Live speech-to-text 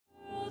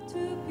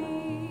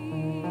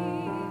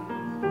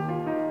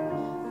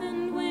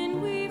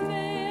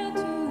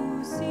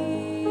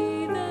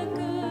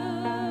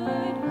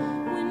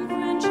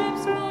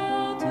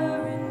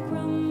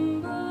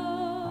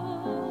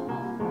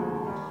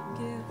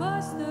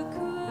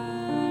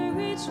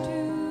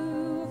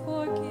to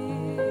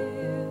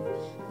forgive,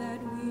 that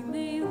we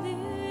may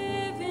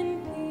live in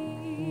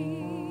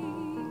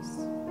peace.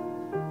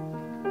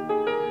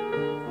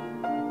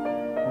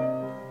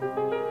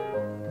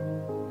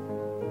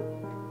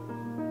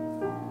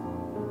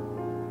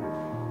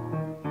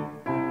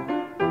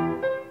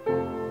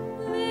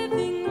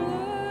 Living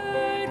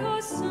Word, O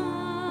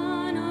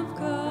Son of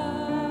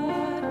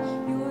God,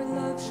 your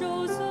love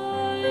shows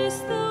us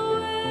the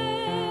way,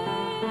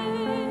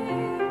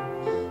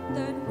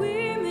 that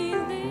we may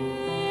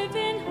live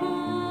in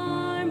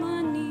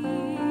harmony,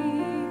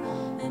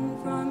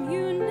 and from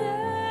you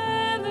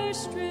never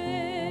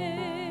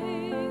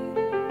stray.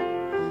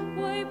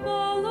 Wipe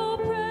all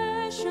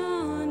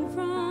oppression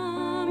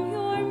from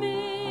your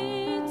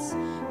midst,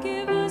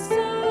 give us a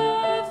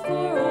love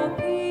for all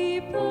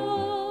people,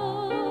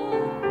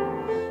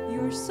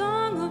 your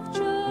song of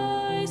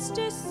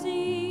justice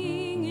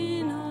sing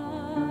in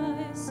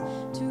us,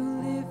 to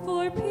live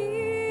for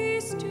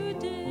peace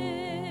today.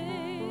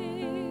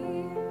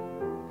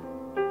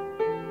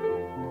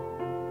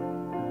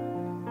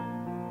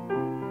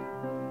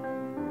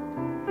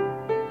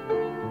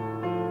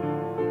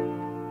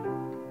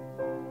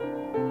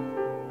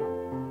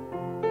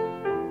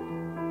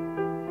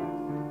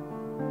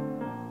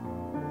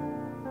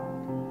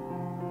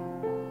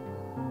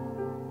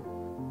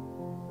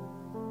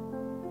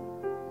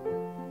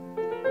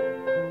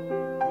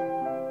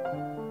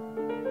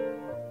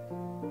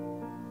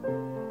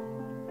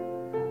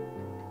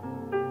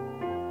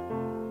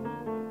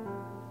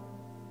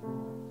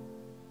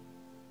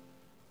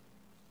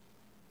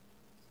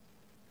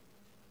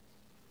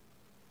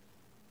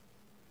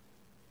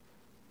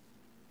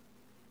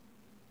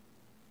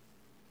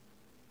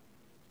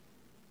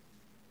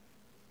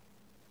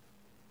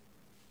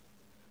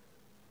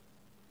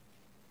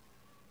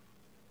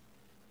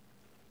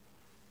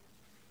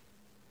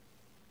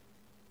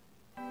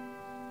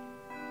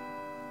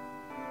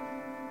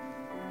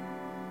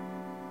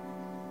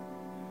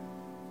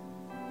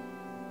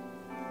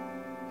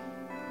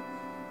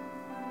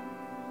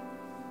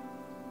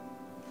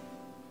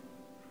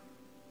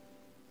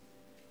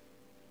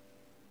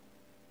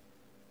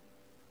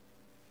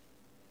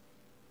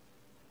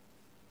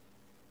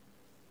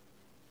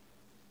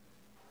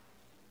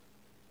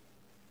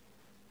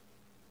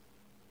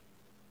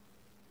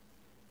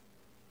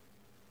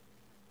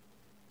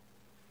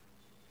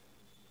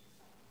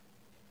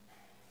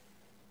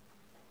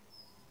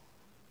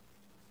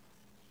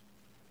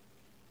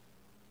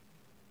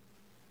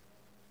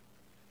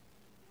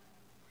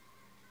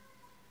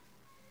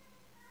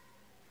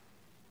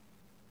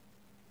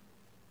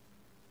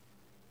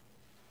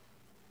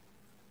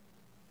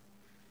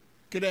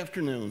 Good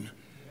afternoon.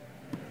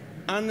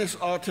 On this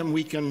autumn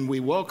weekend, we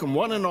welcome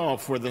one and all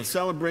for the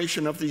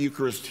celebration of the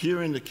Eucharist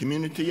here in the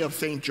community of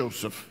St.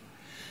 Joseph.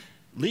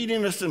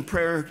 Leading us in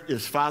prayer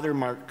is Father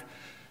Mark.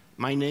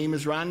 My name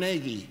is Ron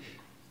Nagy.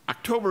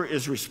 October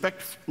is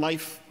Respect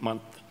Life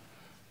Month.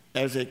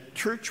 As a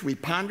church, we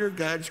ponder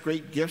God's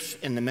great gifts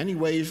in the many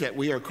ways that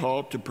we are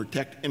called to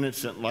protect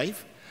innocent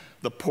life,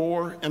 the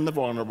poor, and the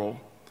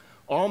vulnerable,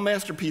 all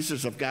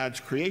masterpieces of God's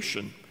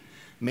creation,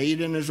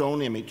 made in his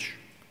own image,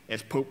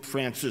 as Pope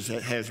Francis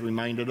has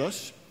reminded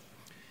us.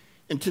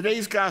 In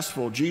today's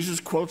gospel, Jesus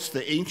quotes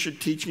the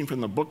ancient teaching from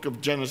the book of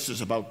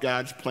Genesis about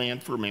God's plan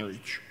for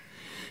marriage.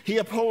 He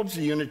upholds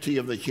the unity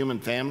of the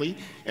human family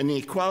and the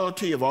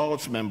equality of all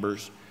its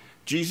members.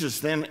 Jesus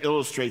then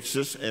illustrates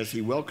this as he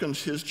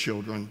welcomes his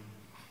children.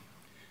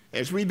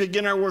 As we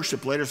begin our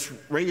worship, let us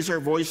raise our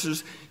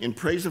voices in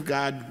praise of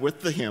God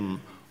with the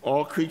hymn,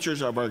 All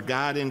Creatures of Our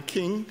God and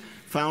King,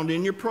 found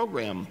in your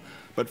program.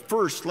 But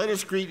first, let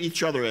us greet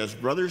each other as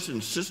brothers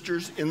and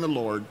sisters in the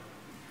Lord.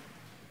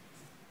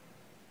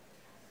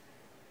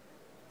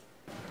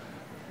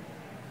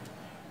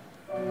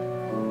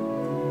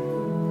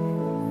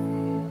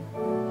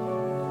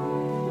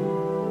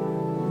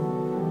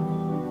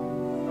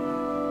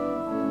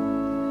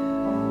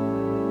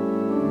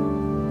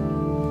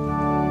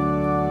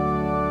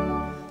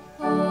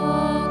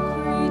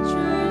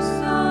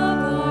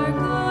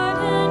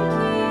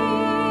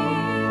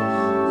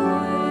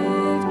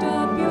 Lift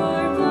up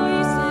your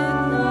voice in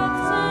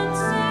thoughts and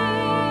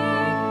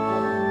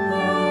sing.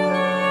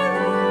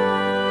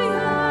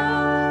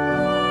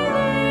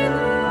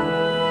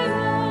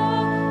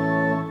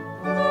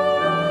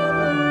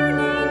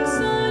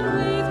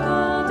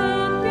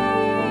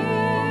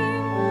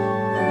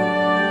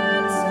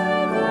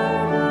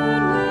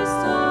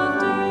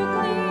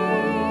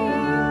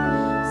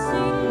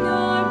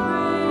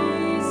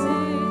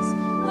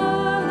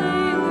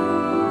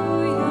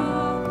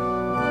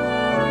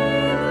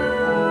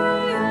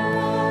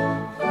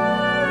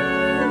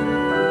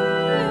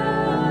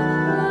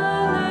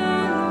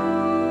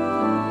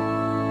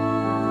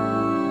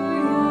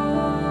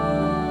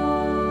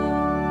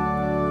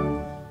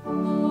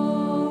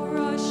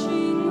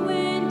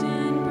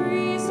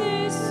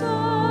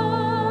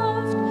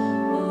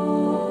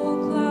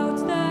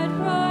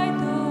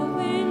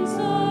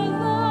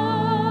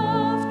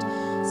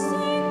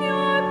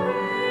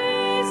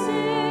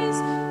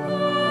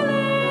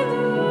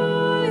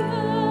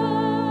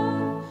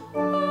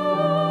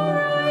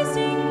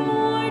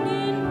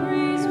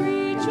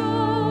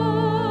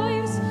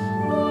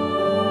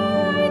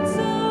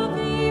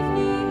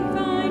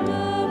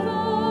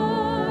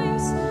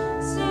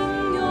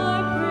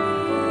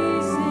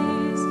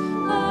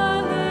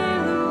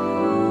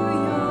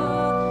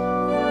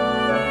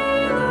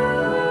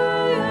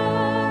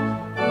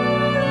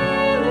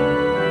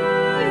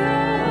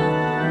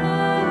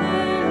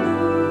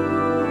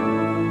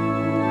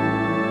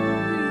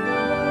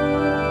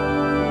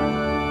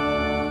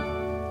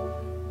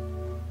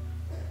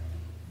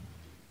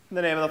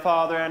 the name of the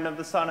Father, and of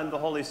the Son, and of the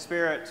Holy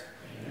Spirit.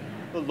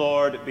 Amen. The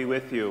Lord be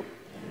with you.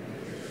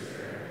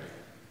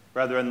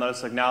 Brethren, let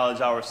us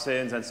acknowledge our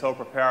sins and so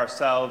prepare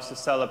ourselves to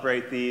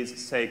celebrate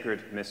these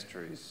sacred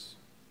mysteries.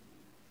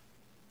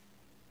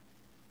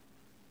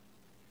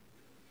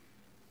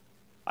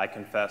 I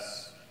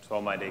confess to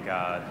Almighty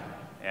God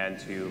and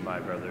to you, my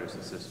brothers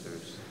and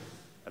sisters,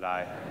 that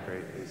I have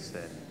greatly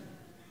sinned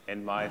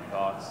in my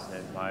thoughts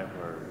and in my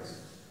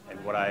words,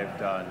 in what I have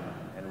done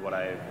and what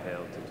I have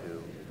failed to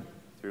do,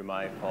 through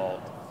my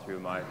fault, through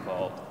my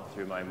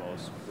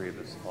most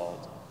grievous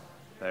fault.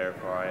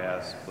 Therefore I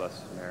ask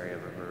Blessed Mary,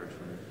 ever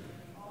Virgin,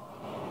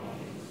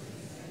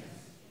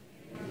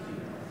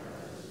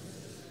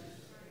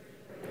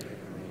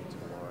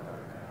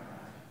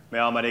 may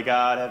Almighty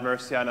God have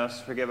mercy on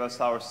us, forgive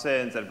us our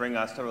sins, and bring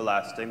us to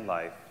everlasting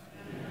life.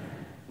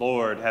 Amen.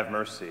 Lord, have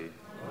mercy.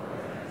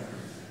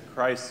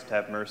 Christ,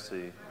 have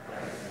mercy.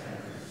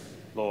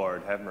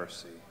 Lord, have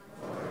mercy.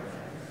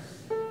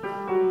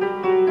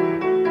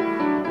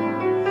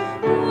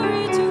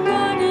 Glory to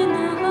God in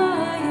the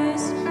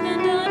highest,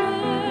 and on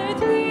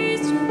earth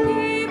peace to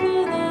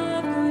people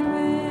of good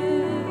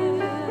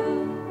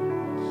will.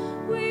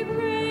 We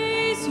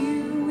praise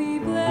you, we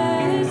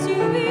bless you,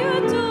 we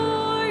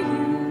adore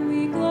you,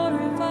 we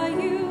glorify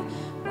you,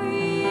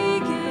 we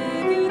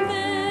give you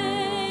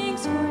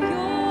thanks for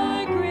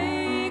your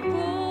great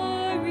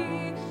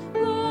glory.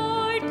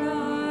 Lord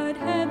God,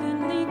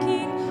 heavenly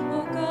King,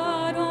 O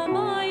God,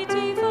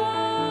 Almighty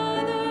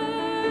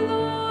Father,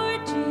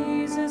 Lord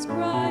Jesus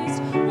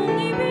Christ,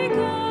 only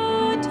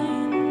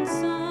begotten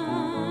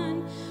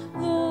Son,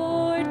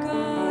 Lord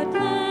God,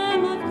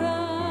 Lamb of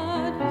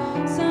God,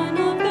 Son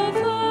of the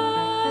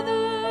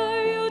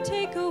Father, you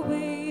take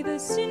away the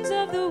sins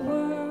of the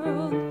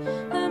world.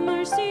 Have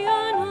mercy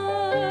on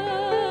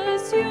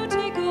us, you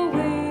take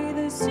away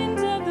the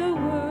sins of the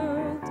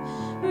world.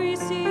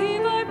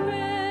 Receive our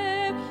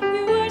prayer,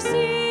 you are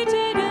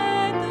seated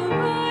at the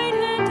right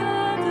hand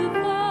of the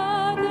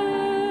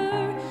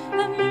Father.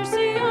 Have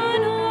mercy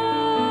on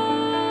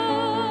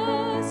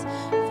us,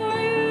 for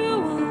you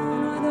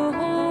alone are the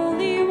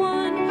Holy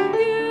One,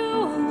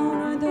 you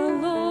alone are the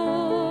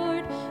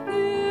Lord,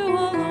 you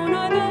alone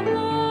are the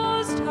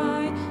Most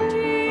High,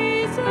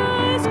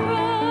 Jesus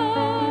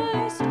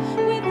Christ,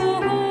 with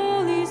the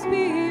Holy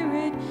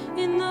Spirit,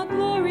 in the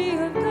glory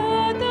of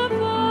God the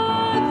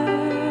Father.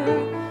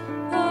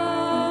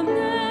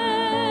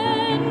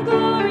 Amen.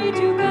 Glory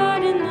to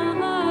God in the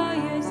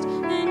highest,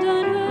 and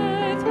on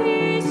earth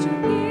peace to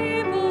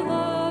people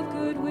of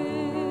good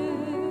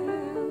will.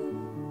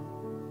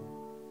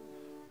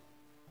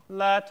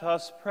 Let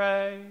us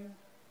pray.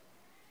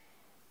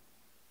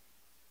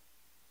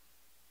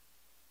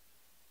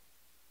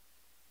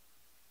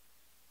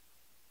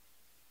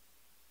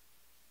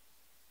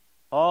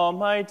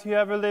 Almighty,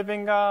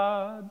 ever-living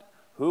God,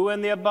 who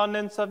in the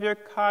abundance of your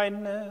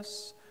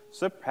kindness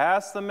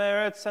surpass the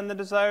merits and the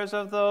desires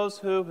of those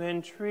who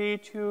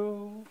entreat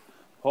you,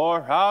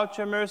 pour out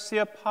your mercy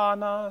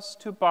upon us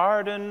to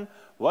pardon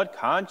what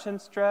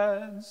conscience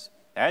dreads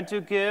and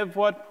to give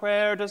what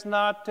prayer does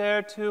not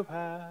dare to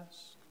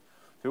ask.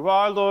 Through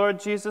our Lord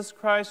Jesus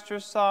Christ, your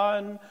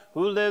Son,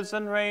 who lives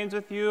and reigns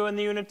with you in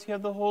the unity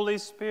of the Holy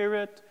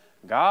Spirit,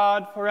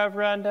 God,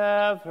 forever and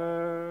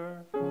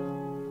ever.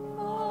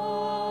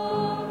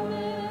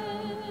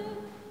 Amen.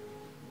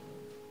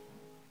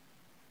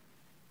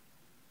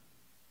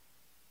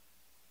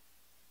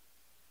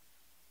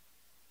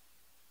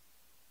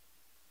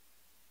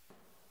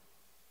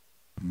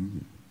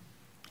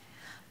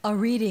 A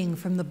reading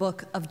from the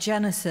book of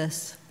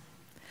Genesis.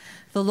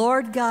 The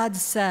Lord God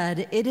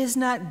said, "It is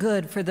not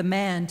good for the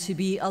man to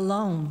be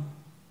alone.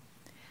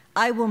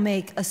 I will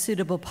make a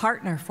suitable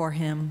partner for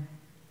him."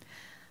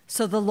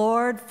 So the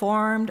Lord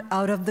formed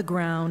out of the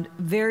ground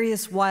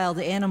various wild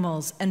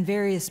animals and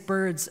various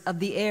birds of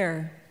the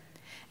air,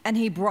 and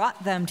he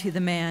brought them to the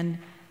man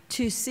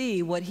to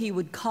see what he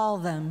would call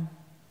them.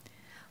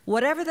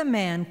 Whatever the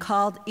man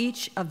called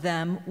each of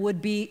them would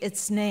be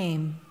its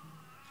name.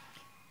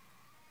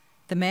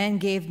 The man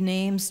gave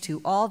names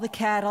to all the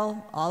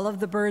cattle, all of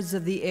the birds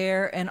of the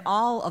air, and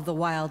all of the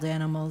wild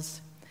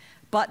animals,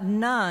 but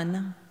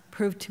none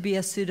proved to be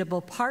a suitable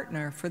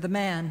partner for the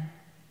man.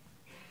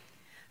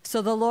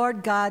 So the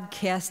Lord God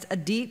cast a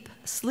deep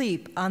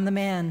sleep on the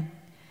man,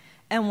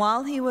 and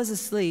while he was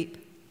asleep,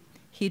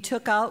 he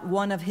took out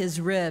one of his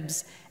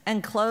ribs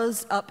and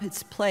closed up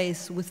its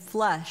place with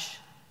flesh.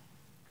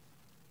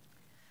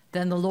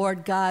 Then the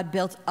Lord God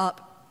built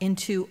up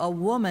into a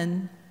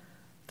woman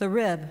the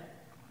rib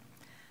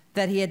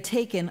that he had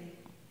taken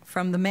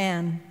from the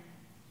man.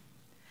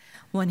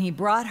 When he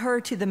brought her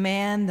to the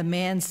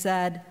man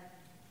said,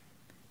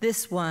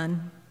 "This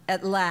one,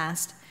 at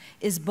last,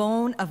 is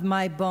bone of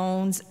my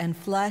bones and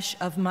flesh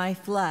of my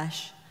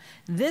flesh.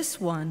 This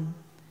one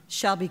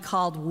shall be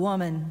called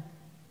woman,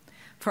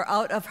 for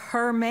out of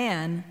her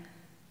man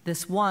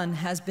this one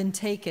has been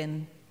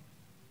taken."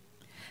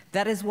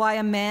 That is why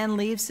a man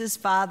leaves his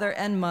father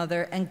and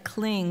mother and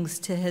clings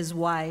to his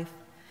wife,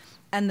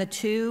 and the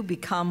two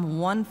become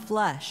one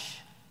flesh.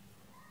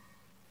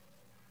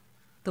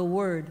 The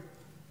word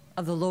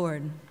of the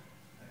Lord.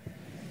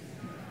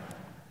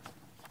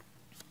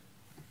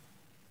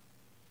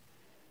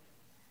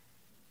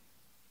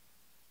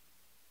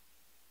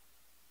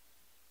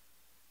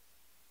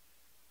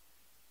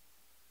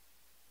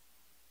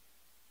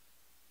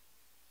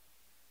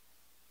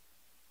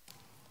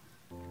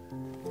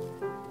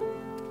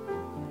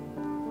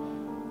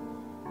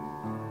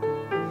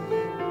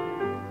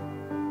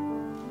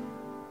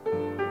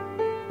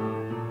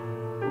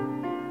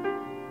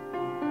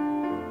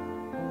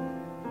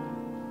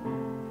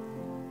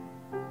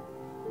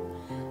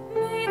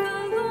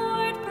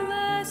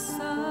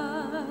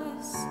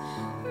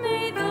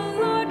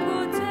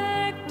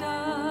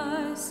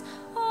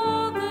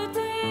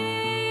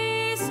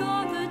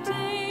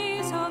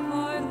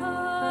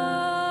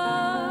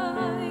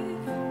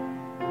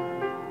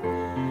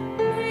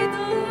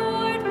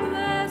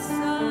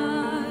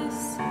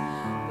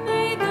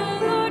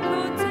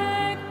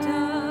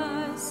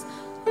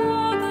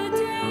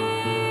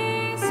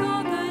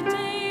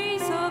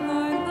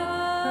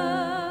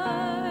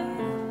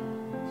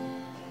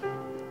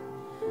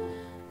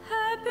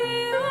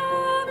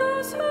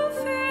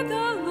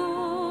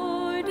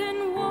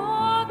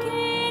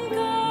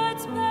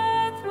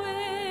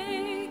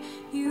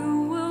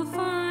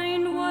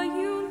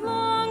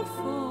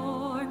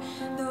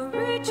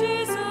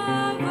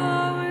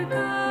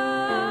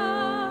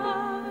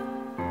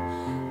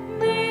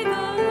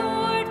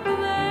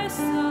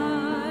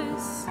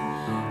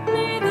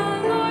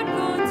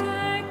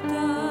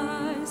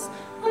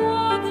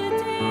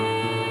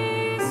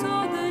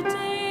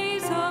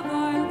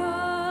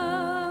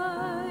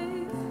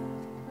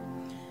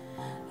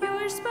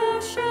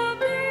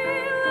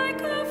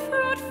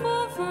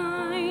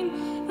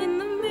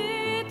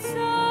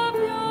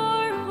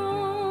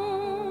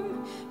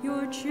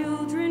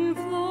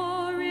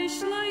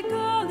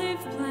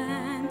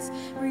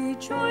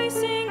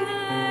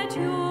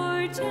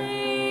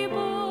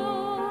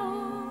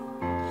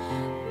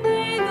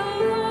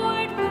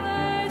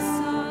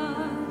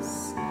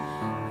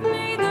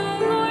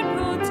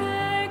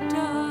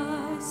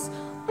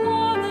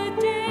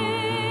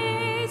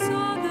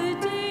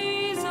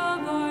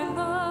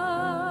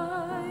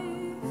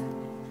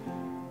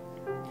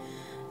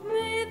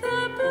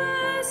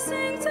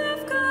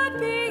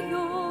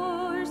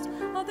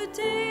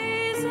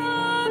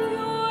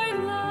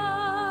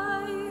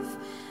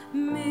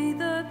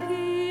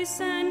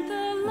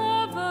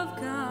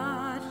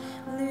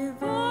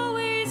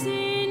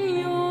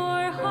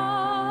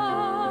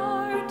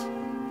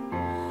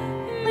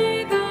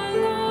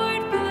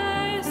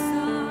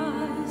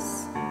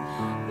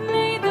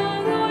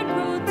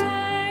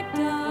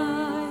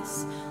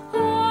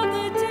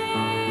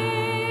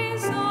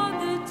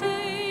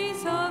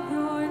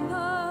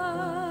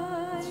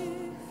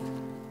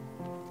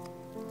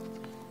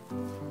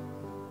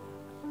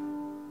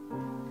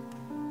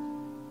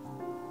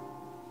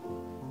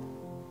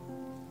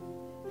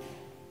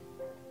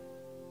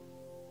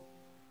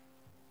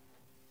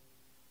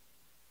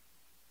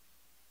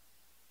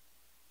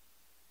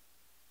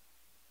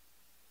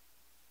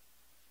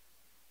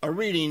 A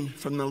reading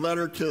from the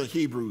letter to the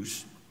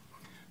Hebrews.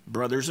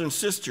 Brothers and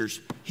sisters,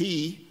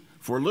 he,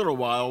 for a little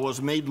while, was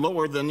made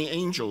lower than the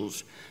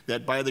angels,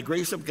 that by the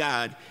grace of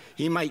God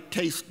he might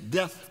taste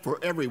death for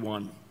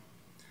everyone.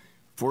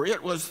 For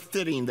it was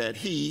fitting that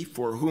he,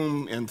 for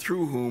whom and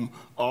through whom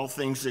all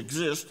things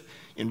exist,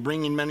 in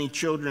bringing many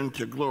children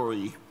to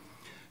glory,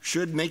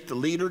 should make the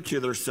leader to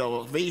their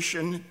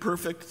salvation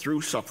perfect through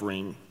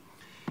suffering.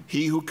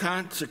 He who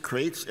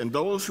consecrates and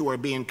those who are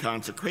being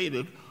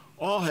consecrated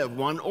all have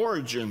one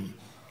origin.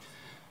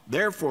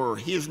 Therefore,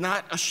 he is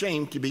not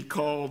ashamed to be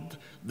called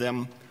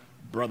them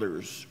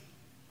brothers.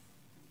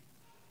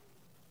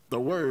 The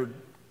word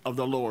of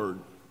the Lord.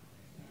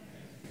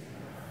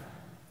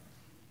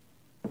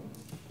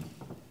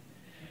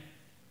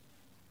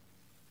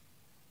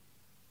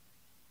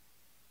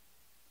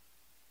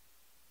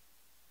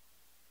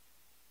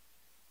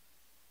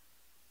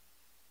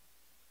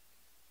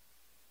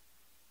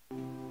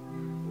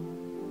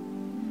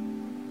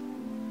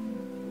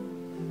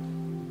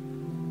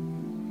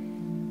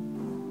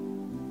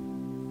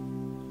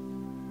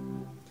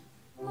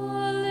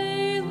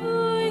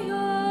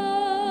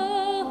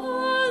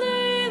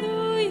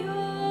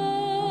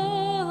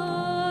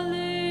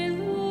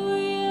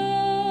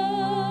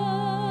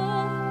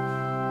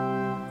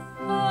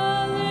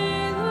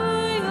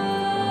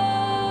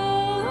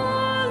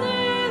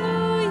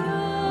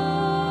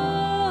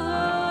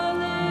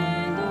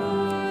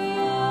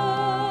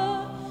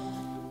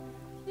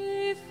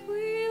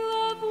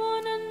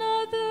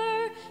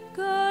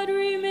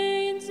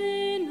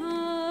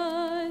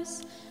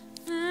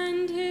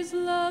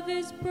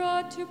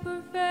 To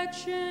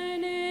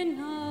perfection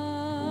in us.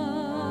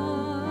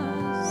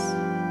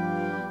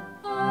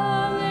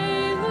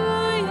 Alleluia,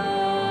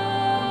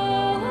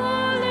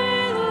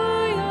 alleluia,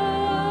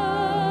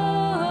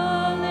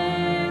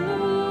 alleluia.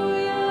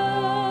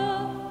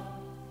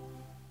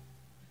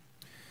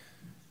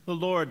 The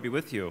Lord be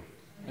with you.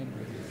 And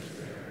with your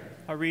spirit.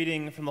 A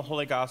reading from the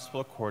Holy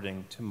Gospel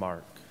according to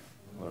Mark.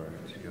 Glory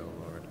to you,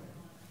 O Lord.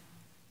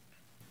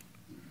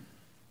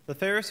 The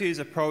Pharisees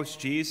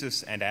approached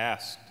Jesus and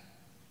asked,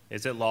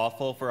 "Is it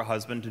lawful for a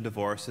husband to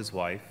divorce his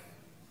wife?"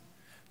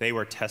 They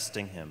were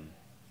testing him.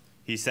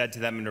 He said to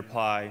them in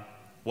reply,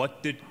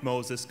 "What did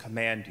Moses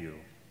command you?"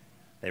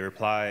 They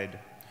replied,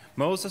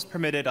 "Moses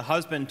permitted a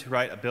husband to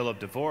write a bill of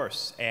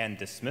divorce and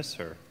dismiss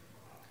her."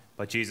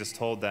 But Jesus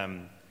told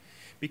them,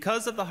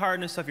 "Because of the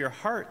hardness of your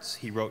hearts,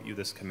 he wrote you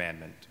this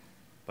commandment.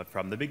 But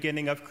from the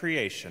beginning of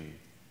creation,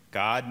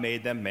 God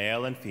made them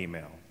male and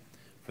female.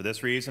 For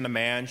this reason, a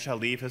man shall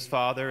leave his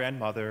father and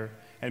mother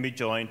and be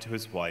joined to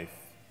his wife,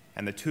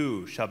 and the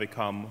two shall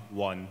become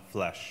one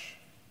flesh.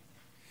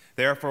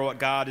 Therefore, what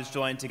God has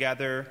joined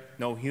together,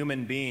 no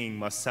human being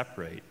must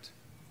separate."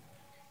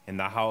 In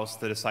the house,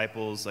 the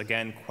disciples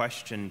again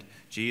questioned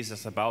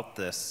Jesus about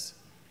this.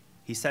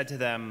 He said to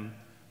them,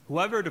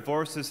 "Whoever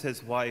divorces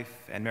his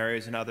wife and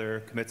marries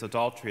another commits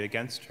adultery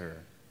against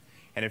her.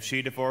 And if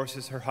she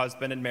divorces her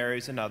husband and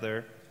marries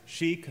another,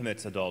 she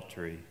commits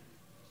adultery."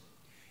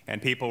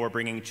 And people were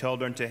bringing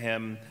children to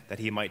him that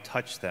he might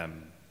touch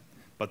them.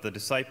 But the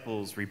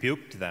disciples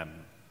rebuked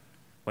them.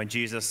 When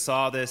Jesus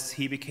saw this,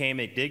 he became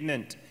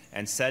indignant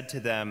and said to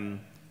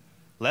them,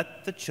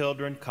 "Let the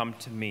children come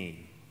to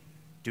me.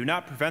 Do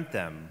not prevent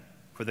them,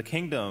 for the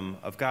kingdom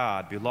of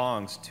God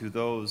belongs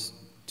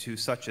to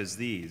such as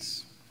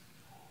these.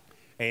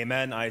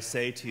 Amen, I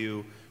say to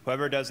you,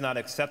 whoever does not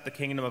accept the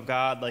kingdom of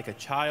God like a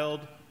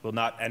child will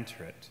not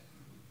enter it."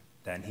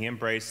 Then he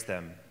embraced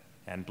them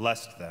and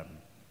blessed them,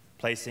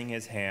 placing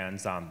his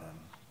hands on them.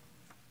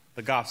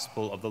 The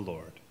Gospel of the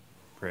Lord.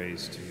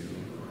 Praise to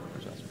you,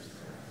 Lord Jesus.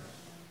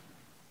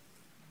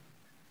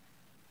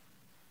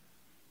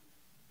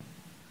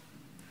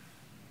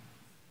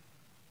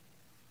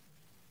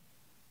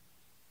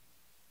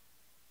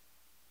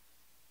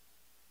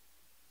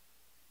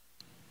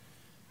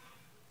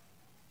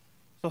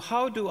 So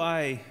how do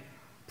I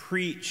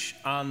preach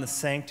on the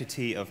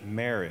sanctity of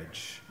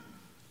marriage?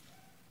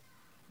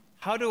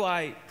 How do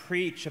I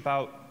preach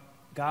about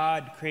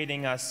God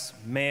creating us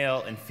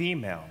male and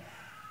female?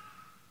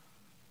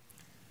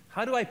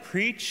 How do I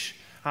preach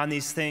on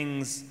these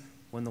things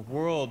when the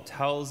world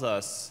tells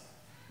us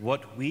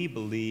what we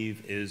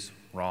believe is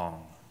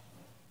wrong?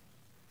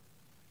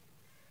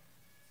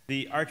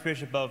 The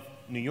Archbishop of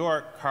New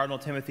York, Cardinal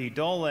Timothy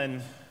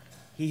Dolan,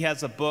 he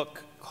has a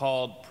book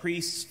called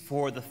Priests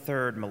for the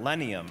Third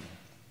Millennium.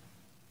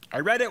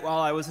 I read it while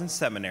I was in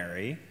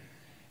seminary,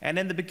 and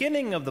in the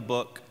beginning of the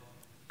book,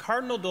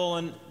 Cardinal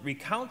Dolan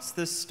recounts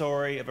this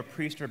story of a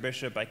priest or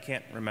bishop, I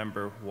can't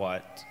remember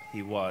what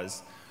he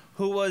was,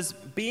 who was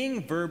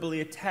being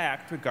verbally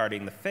attacked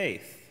regarding the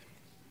faith.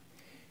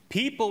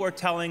 People were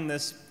telling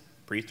this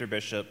priest or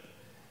bishop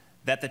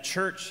that the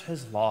church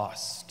has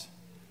lost,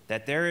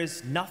 that there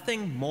is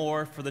nothing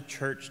more for the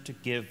church to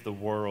give the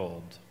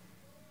world.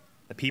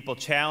 The people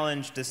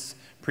challenged this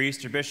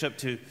priest or bishop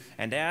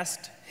and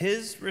asked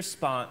his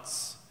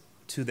response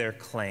to their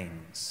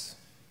claims.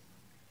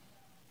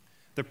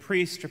 The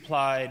priest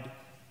replied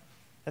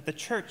that the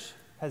church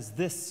has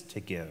this to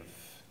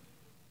give: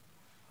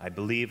 "I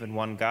believe in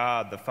one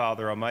God, the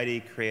Father Almighty,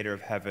 creator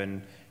of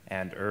heaven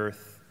and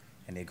earth,"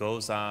 and he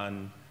goes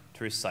on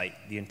to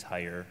recite the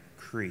entire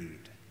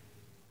creed.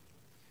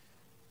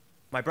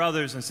 My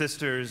brothers and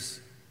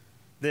sisters,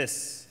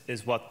 this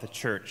is what the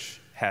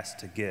church has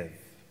to give: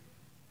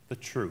 the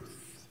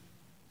truth.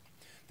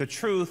 The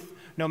truth,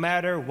 no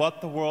matter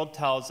what the world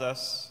tells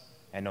us,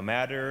 and no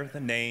matter the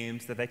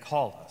names that they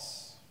call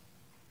us,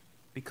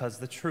 because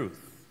the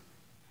truth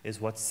is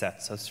what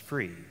sets us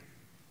free.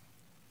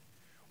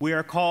 We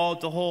are called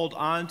to hold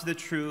on to the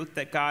truth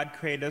that God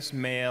created us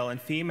male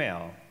and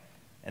female,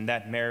 and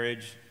that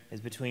marriage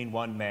is between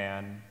one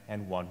man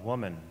and one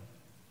woman.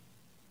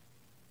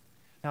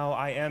 Now,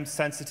 I am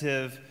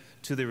sensitive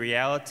to the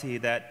reality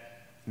that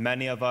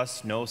many of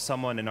us know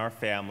someone in our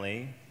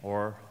family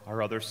or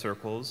our other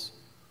circles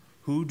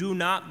who do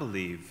not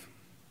believe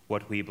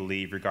what we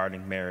believe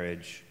regarding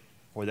marriage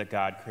or that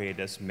God created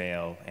us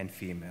male and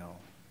female.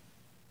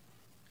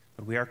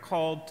 But we are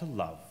called to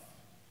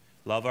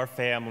love our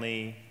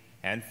family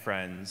and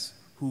friends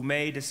who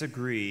may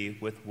disagree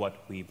with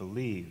what we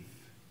believe.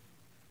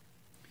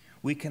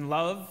 We can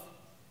love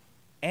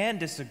and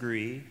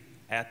disagree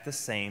at the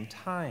same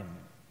time.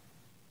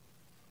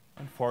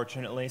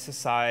 Unfortunately,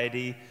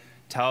 society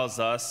tells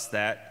us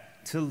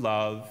that to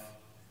love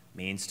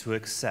means to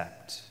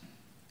accept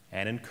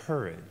and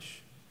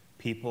encourage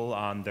people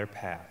on their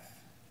path.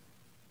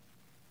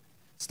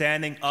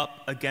 Standing up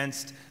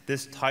against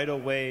this tidal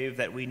wave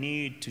that we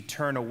need to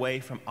turn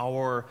away from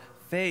our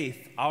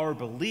faith, our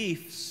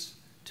beliefs,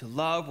 to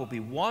love will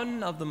be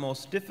one of the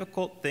most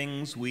difficult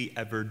things we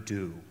ever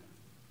do.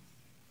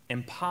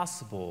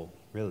 Impossible,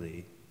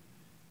 really,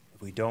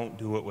 if we don't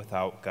do it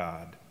without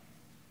God.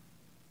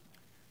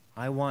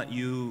 I want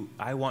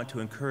to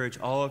encourage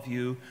all of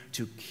you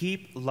to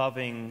keep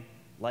loving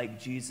like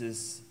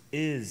Jesus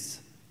is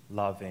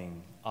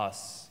loving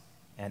us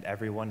and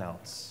everyone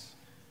else.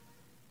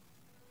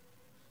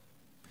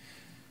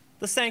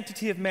 The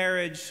sanctity of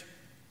marriage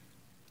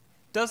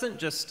doesn't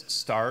just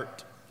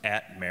start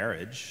at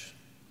marriage,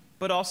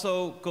 but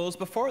also goes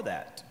before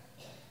that,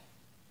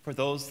 for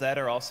those that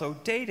are also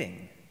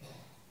dating.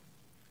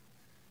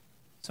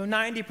 So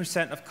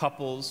 90% of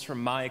couples,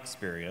 from my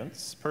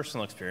experience,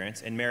 personal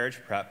experience, in marriage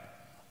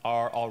prep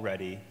are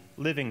already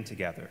living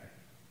together.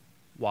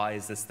 Why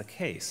is this the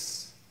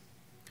case?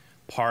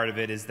 Part of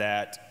it is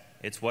that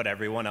it's what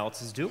everyone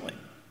else is doing.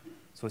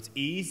 So it's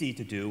easy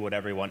to do what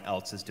everyone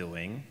else is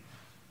doing,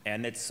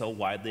 and it's so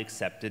widely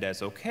accepted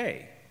as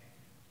okay.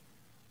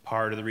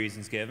 Part of the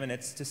reasons given,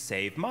 it's to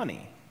save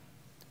money.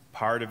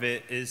 Part of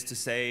it is to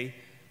say,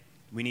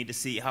 we need to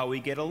see how we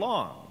get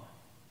along.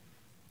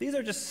 These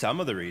are just some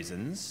of the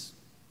reasons.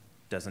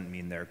 Doesn't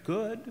mean they're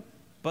good,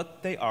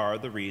 but they are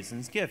the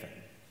reasons given.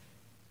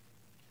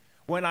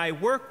 When I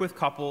work with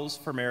couples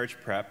for marriage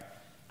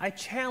prep, I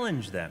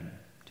challenge them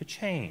to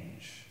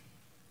change.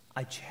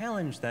 I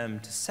challenge them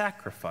to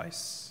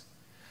sacrifice.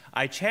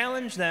 I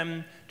challenge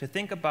them to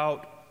think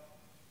about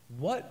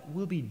what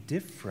will be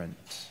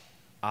different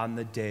on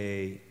the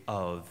day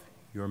of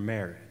your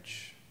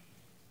marriage.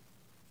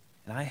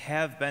 And I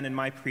have been in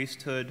my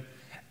priesthood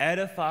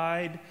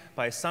edified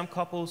by some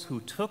couples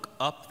who took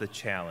up the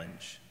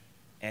challenge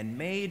and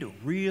made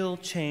real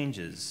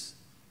changes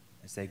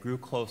as they grew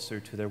closer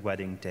to their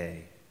wedding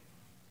day.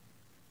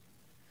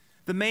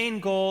 The main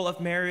goal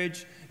of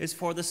marriage is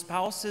for the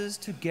spouses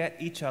to get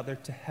each other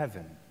to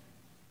heaven.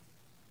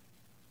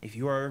 If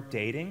you are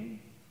dating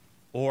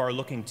or are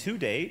looking to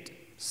date,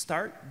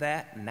 start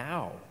that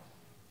now.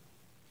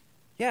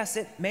 Yes,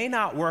 it may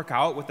not work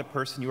out with the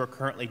person you are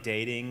currently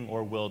dating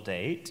or will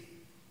date,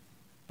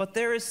 but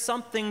there is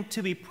something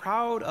to be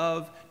proud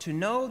of, to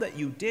know that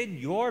you did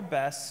your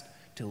best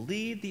to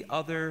lead the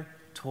other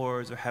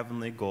towards a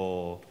heavenly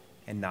goal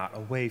and not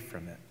away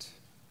from it.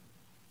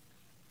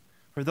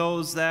 For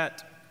those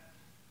that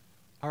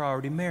are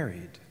already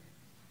married,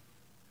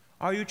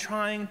 are you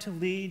trying to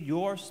lead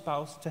your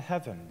spouse to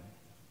heaven?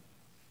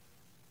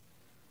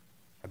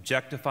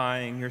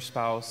 Objectifying your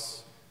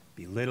spouse,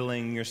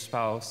 belittling your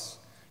spouse,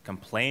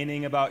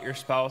 complaining about your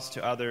spouse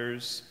to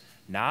others,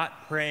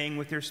 not praying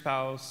with your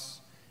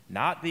spouse,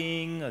 not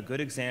being a good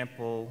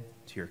example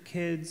to your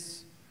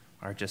kids,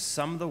 are just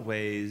some of the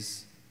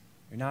ways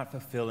you're not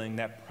fulfilling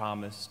that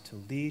promise to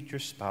lead your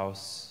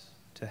spouse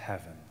to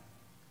heaven.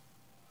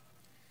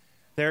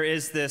 There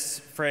is this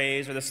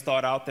phrase or this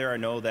thought out there, I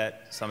know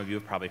that some of you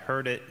have probably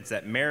heard it, it's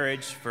that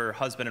marriage for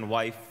husband and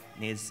wife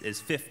is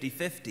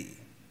 50-50.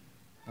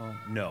 Well,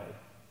 no.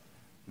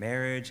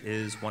 Marriage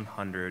is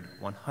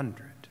 100-100.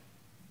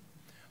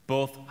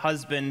 Both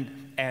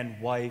husband and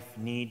wife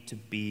need to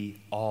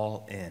be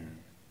all in.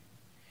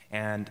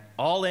 And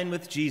all in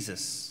with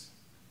Jesus.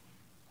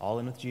 All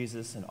in with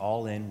Jesus and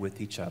all in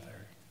with each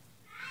other.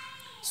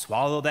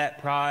 Swallow that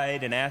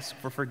pride and ask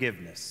for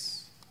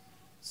forgiveness.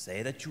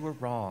 Say that you were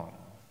wrong.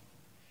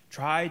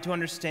 Try to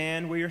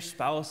understand where your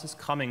spouse is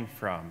coming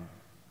from.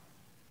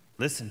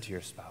 Listen to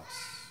your spouse.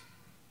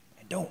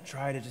 And don't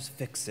try to just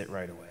fix it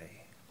right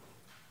away.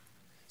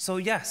 So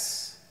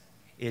yes,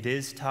 it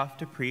is tough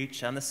to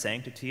preach on the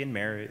sanctity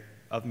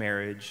of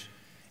marriage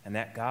and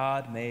that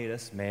God made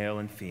us male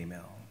and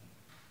female.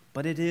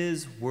 But it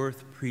is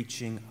worth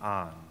preaching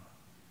on.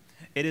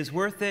 It is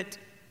worth it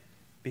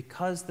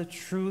because the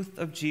truth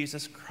of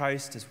Jesus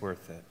Christ is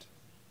worth it.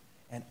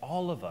 And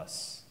all of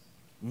us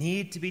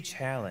need to be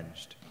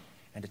challenged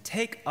and to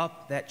take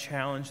up that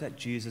challenge that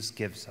Jesus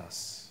gives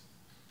us.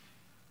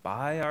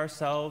 By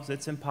ourselves,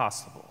 it's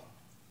impossible.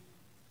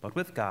 But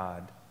with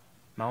God,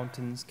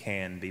 mountains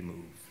can be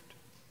moved.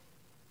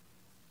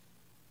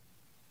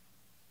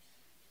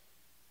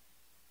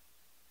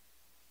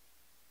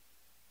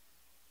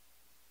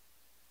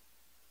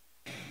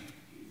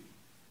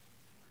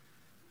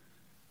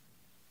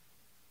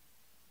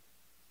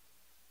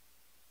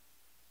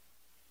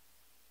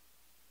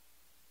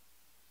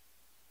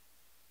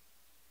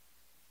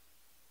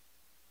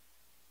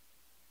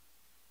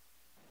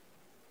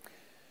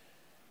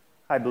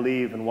 I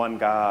believe in one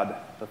God,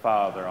 the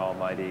Father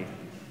Almighty.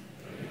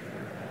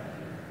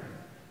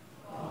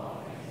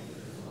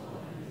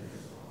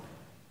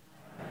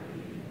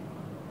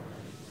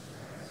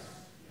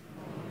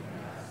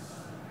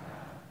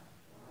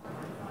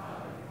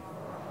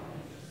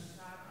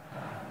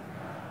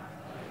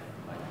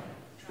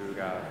 True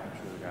God from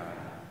true God,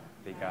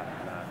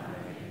 begotten, not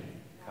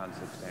made,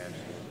 consubstantial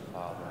with the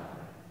Father,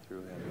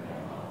 through him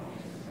all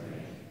things are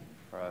made.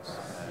 For us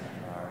and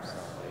for our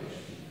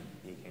salvation,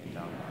 he came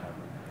down from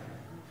heaven,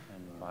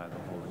 and by the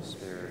Holy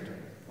Spirit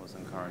was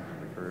incarnate of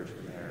the Virgin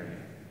Mary,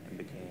 and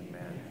became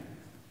man.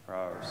 For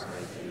our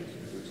sake he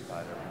was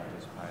crucified under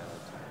Pontius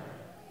Pilate.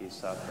 He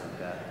suffered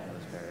death and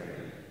was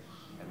buried,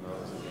 and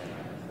rose again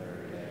on the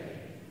third day,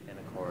 in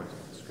accordance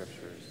with the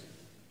Scriptures.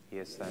 He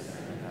ascended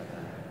into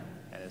heaven,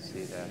 and is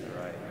seated at the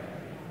right hand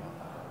of the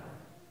Father.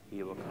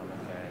 He will come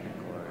again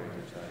in glory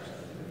to judge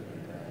the living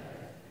and the dead,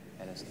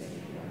 and his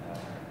kingdom will have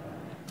no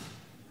end.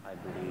 I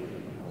believe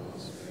in the Holy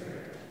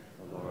Spirit,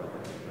 the Lord,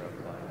 the giver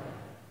of life,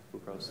 who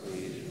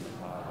proceeds from the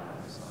Father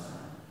and the Son,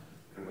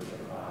 who with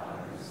the Father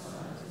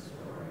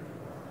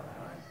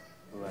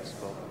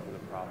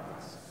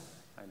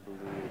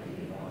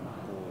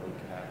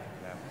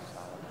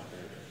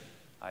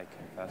I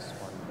confess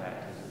one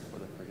baptism for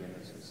the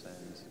forgiveness of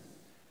sins,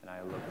 and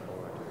I look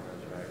forward to the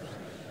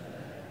resurrection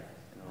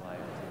and the life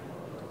of the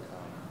world to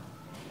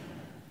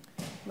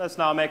come. Let's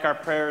now make our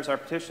prayers, our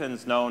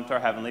petitions known to our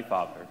Heavenly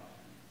Father.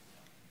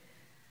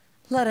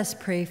 Let us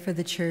pray for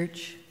the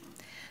church.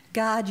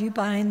 God, you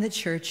bind the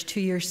church to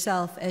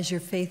yourself as your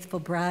faithful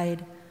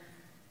bride.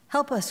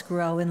 Help us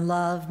grow in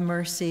love,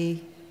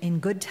 mercy, in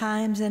good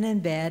times and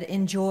in bad,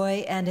 in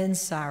joy and in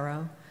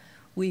sorrow.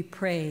 We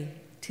pray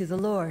to the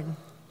Lord.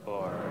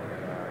 Lord,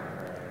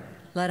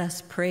 let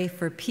us pray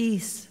for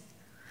peace.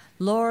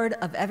 Lord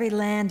of every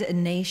land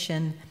and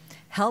nation,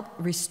 help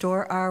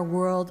restore our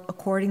world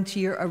according to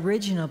your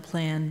original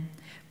plan.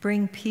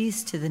 Bring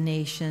peace to the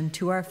nation,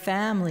 to our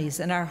families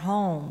and our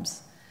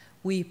homes.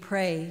 We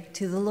pray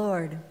to the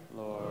Lord.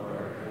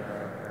 Lord,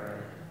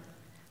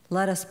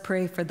 let us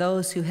pray for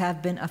those who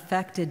have been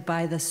affected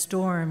by the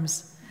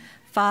storms.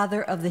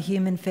 Father of the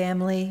human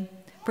family,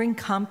 bring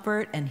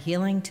comfort and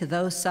healing to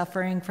those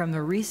suffering from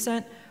the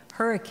recent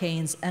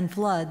hurricanes and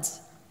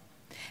floods.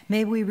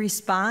 May we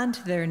respond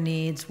to their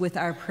needs with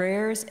our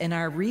prayers and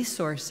our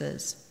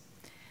resources.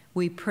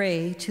 We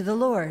pray to the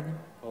Lord.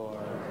 Lord,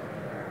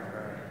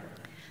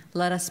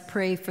 let us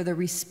pray for the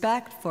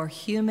respect for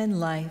human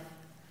life.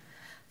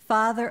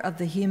 Father of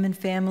the human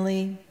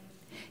family,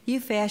 you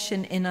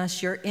fashion in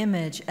us your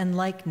image and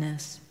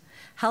likeness.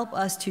 Help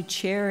us to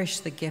cherish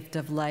the gift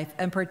of life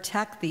and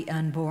protect the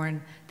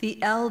unborn,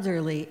 the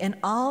elderly, and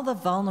all the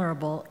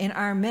vulnerable in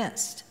our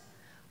midst.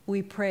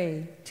 We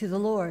pray to the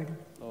Lord.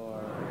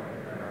 Lord,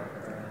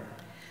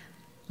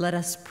 let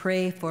us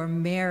pray for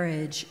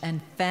marriage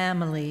and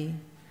family.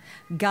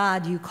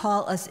 God, you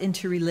call us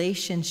into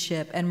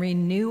relationship and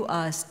renew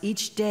us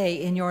each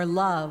day in your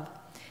love.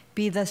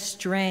 Be the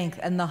strength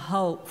and the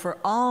hope for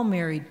all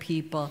married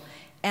people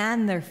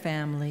and their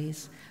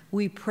families.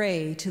 We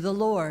pray to the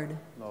Lord.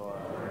 Lord,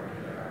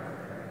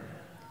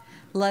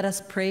 let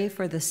us pray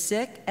for the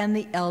sick and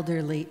the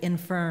elderly,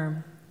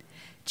 infirm.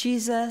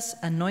 Jesus,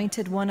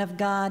 anointed one of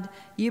God,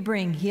 you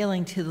bring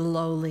healing to the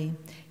lowly.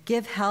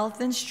 Give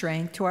health and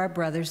strength to our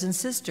brothers and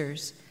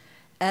sisters.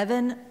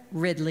 Evan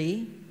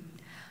Ridley,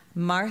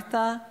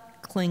 Martha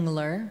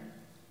Klingler,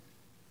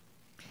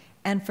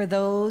 and for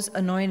those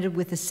anointed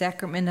with the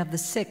sacrament of the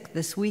sick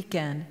this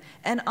weekend,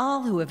 and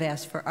all who have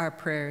asked for our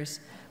prayers,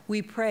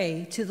 we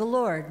pray to the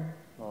Lord.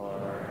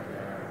 Lord,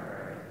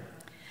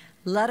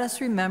 let us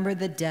remember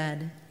the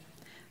dead.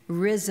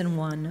 Risen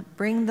one,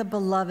 bring the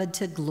beloved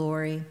to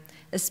glory,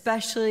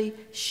 especially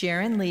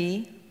Sharon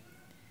Lee,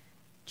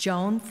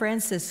 Joan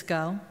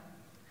Francisco,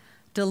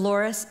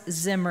 Dolores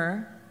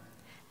Zimmer,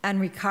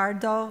 and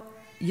Ricardo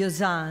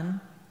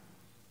Yozan.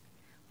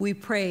 We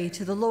pray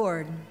to the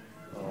Lord.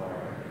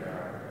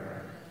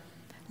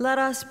 Let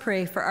us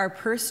pray for our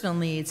personal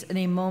needs in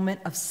a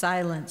moment of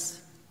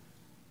silence.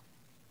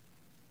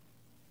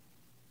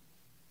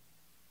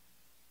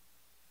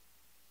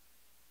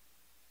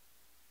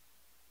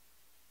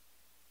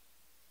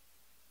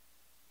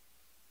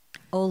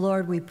 O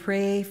Lord, we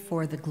pray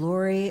for the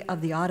glory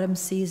of the autumn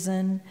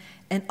season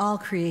and all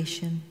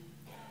creation.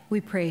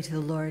 We pray to the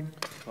Lord.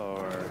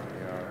 Lord,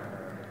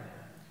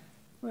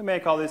 we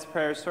make all these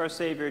prayers to our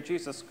Savior,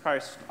 Jesus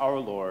Christ, our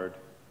Lord.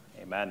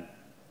 Amen.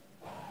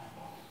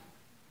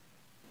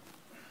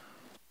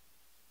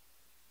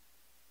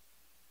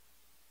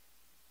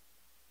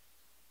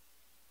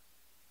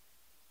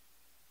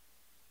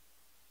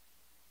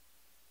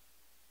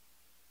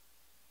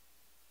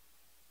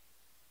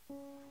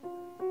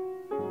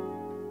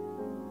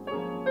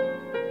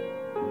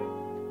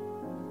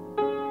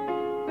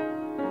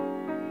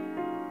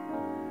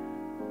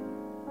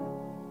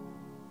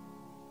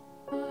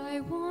 I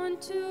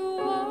want to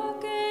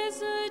walk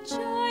as a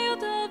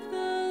child of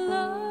the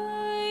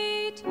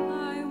light.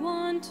 I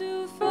want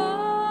to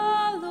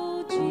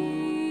follow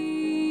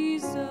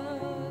Jesus.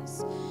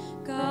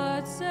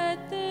 God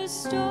set the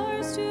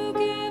stars to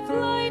give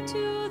light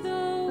to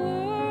the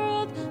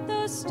world.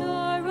 The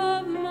star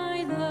of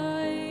my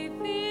life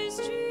is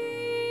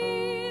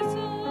Jesus.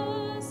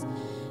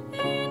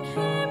 In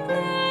him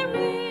there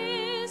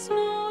is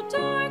no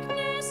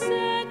darkness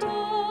at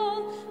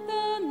all.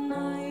 The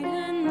night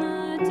and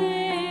the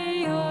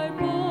day are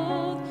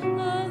both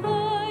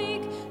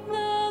alike.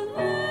 The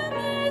Lamb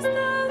is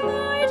the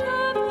light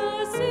of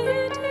the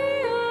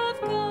city of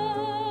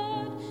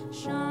God.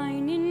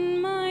 Shine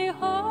in my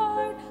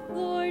heart,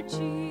 Lord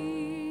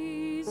Jesus.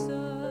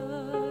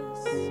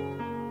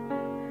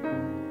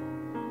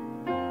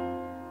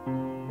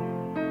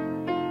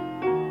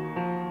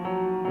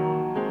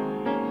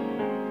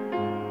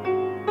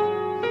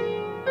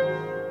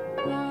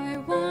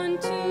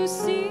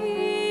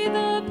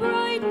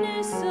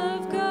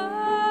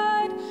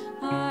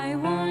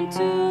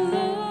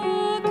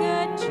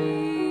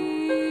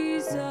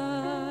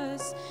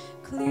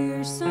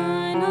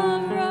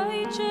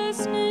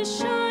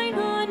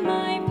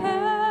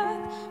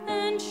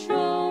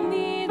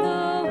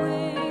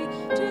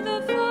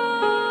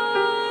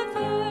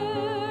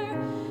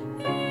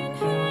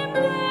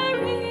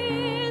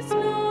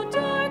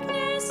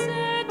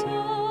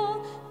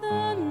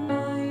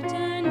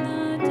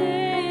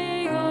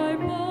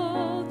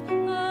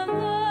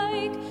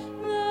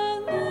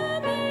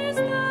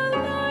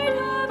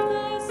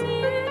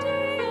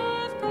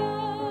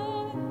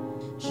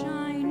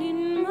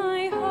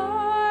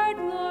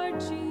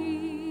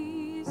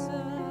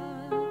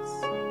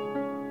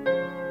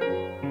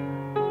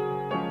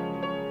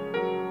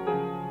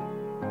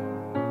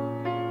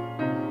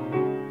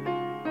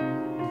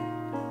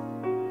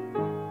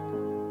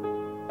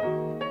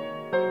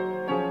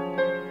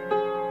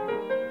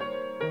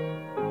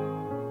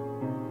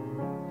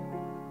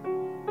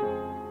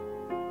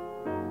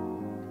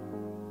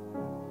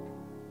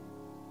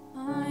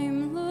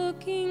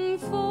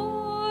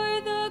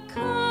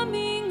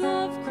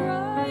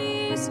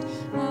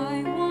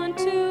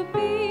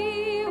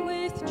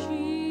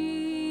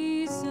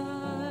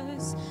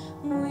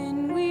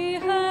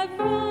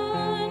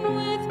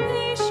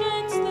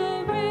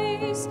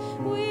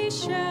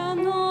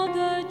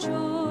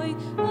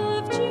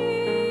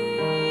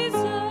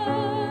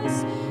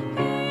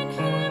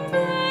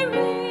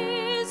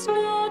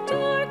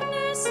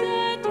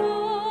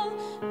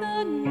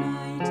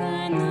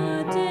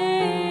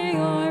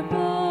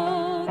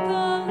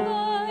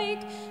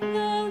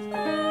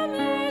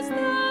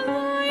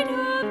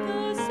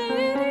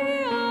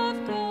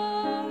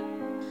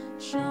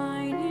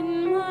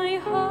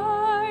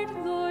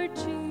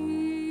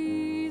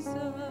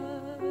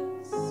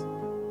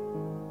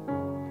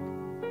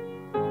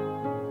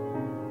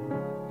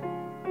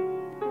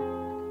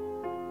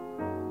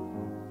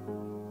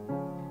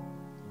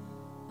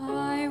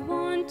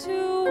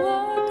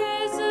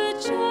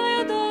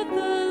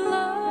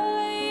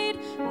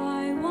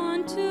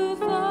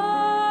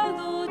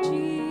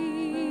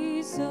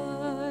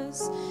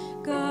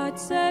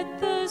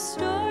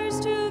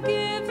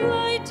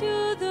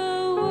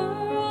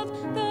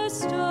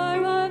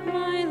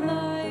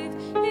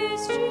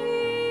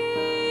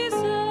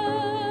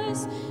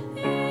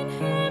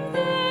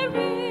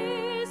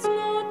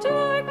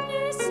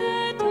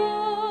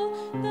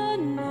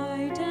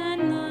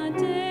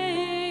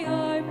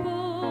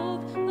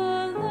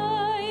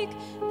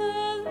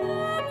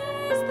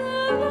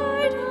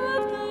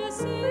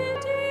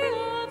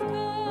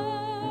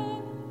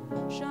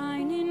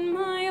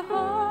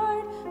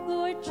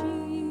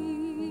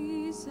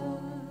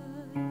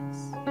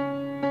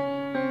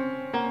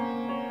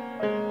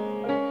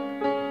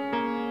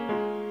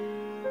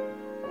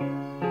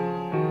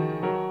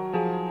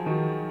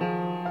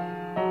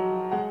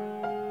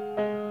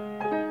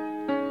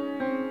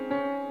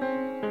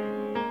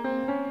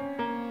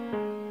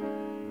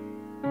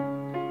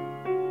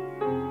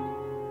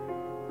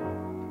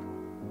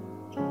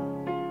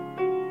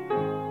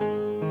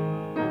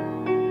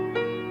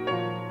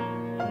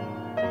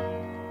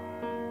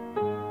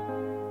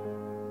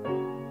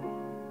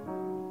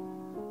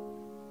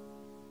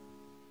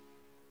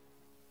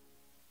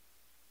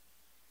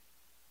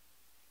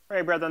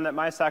 Pray, brethren, that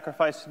my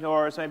sacrifice and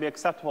yours may be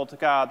acceptable to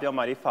God, the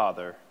Almighty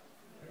Father.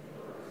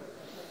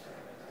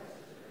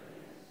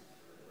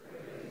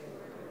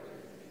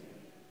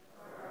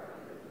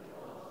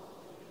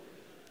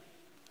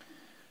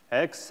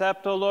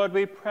 Accept, O Lord,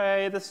 we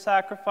pray, the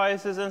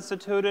sacrifices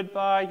instituted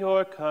by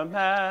your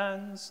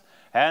commands,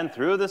 and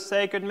through the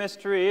sacred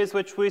mysteries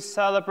which we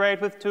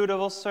celebrate with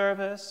dutiful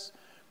service,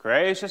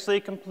 graciously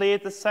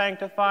complete the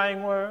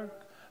sanctifying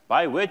work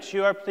by which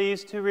you are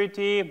pleased to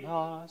redeem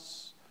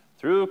us.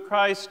 Through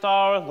Christ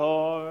our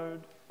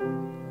Lord. Amen.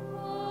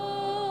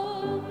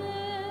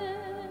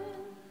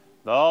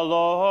 The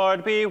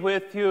Lord be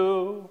with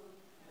you.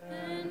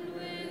 And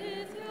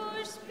with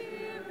your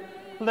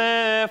spirit,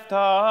 Lift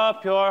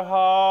up your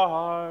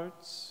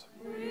hearts.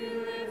 we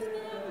lift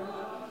them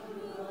up to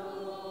the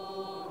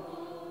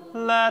Lord.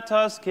 Let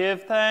us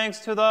give thanks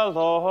to the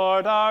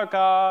Lord our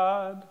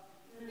God.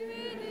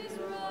 It is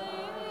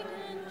right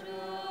and just.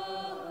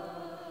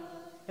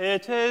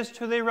 It is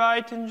truly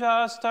right and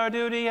just, our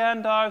duty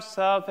and our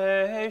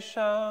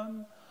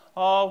salvation,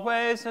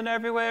 always and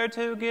everywhere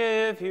to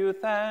give you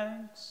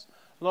thanks,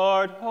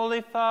 Lord, Holy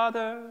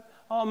Father,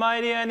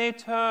 Almighty and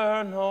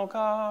eternal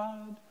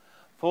God.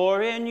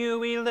 For in you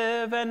we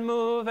live and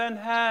move and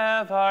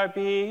have our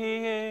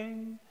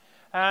being.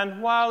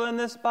 And while in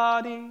this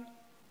body,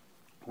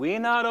 we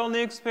not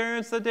only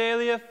experience the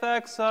daily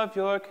effects of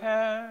your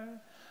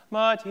care,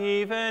 but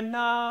even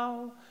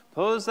now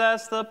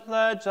possess the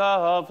pledge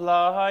of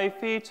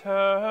life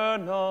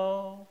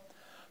eternal.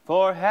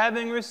 For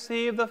having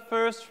received the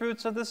first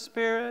fruits of the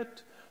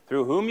Spirit,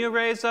 through whom you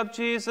raised up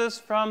Jesus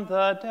from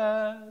the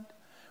dead,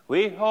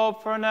 we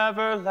hope for an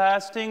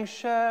everlasting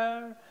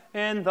share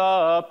in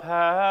the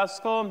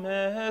Paschal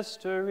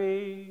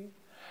mystery.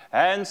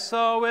 And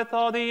so with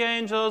all the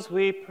angels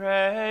we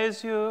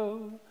praise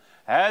you,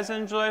 as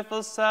in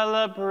joyful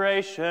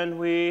celebration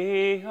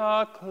we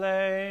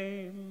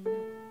acclaim.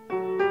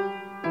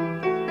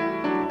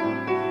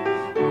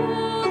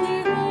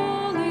 Holy,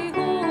 holy,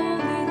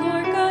 holy,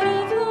 Lord God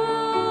of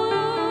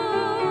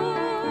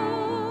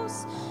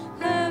hosts,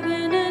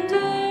 heaven and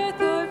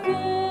earth are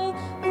full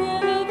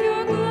of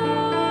your glory.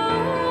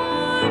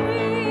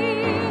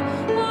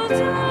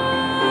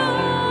 Hosanna,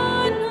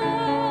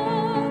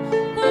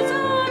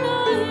 Hosanna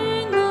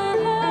in the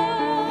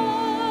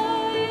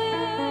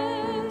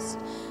highest.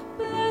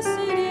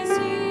 Blessed is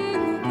he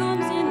who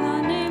comes in the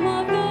name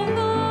of the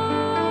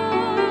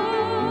Lord.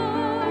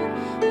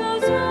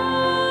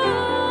 Hosanna,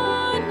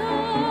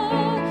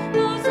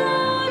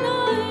 Hosanna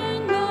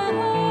in the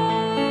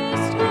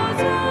highest.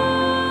 Hosanna,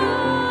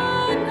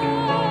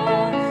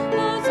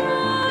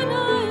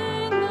 Hosanna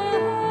in the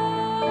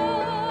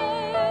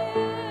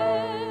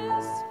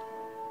highest.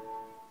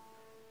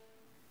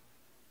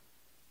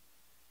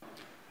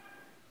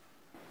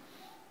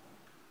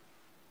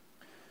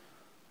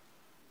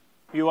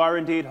 You are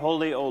indeed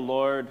holy, O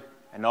Lord,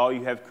 and all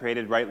you have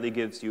created rightly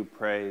gives you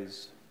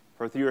praise.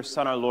 For through your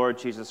Son, our Lord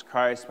Jesus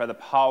Christ, by the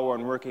power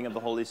and working of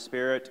the Holy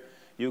Spirit,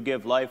 you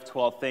give life to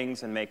all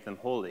things and make them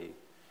holy.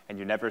 And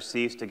you never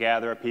cease to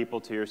gather a people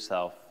to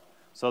yourself,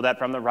 so that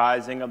from the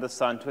rising of the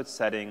sun to its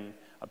setting,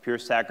 a pure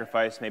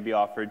sacrifice may be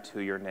offered to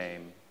your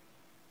name.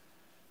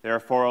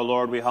 Therefore, O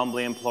Lord, we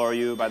humbly implore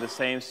you, by the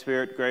same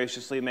Spirit,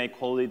 graciously make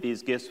holy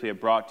these gifts we have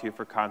brought to you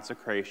for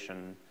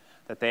consecration,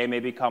 that they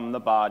may become the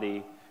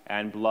body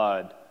and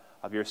blood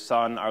of your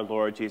Son, our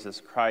Lord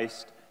Jesus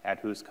Christ, at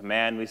whose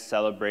command we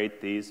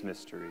celebrate these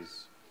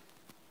mysteries.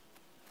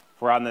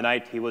 For on the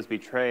night he was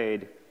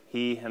betrayed,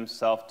 he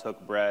himself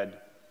took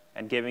bread,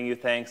 and giving you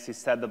thanks, he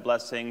said the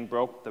blessing,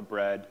 broke the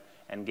bread,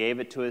 and gave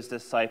it to his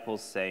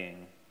disciples,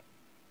 saying,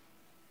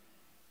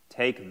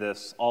 "Take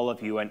this, all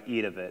of you, and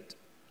eat of it,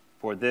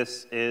 for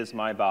this is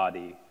my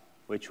body,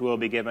 which will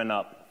be given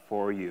up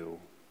for you."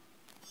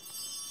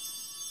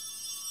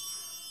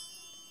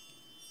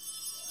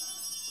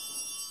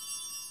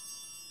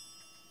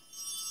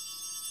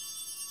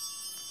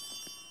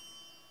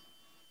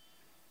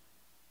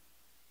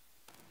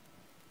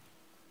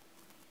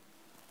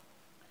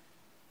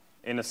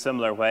 In a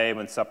similar way,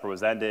 when supper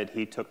was ended,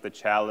 he took the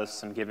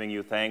chalice, and giving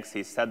you thanks,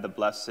 he said the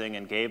blessing,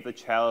 and gave the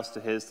chalice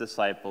to his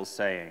disciples,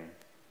 saying,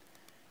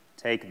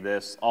 "Take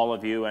this, all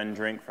of you, and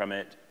drink from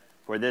it,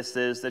 for this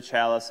is the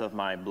chalice of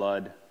my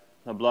blood,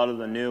 the blood of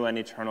the new and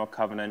eternal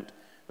covenant,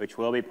 which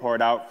will be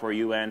poured out for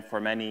you and for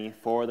many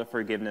for the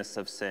forgiveness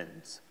of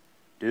sins.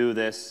 Do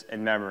this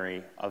in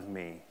memory of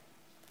me."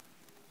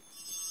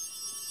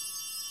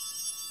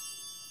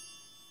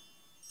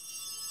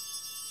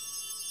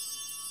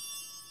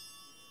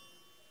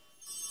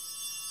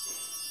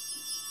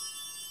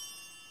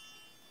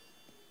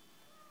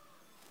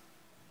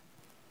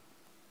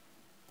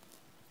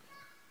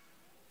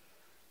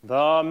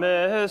 The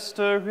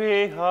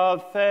mystery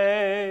of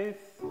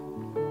faith.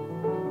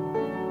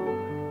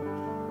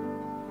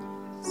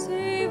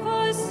 Save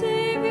us,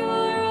 Savior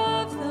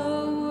of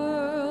the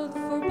world,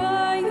 for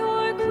by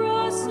your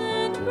cross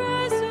and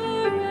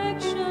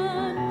resurrection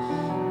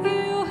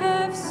you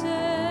have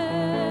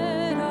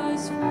set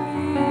us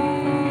free.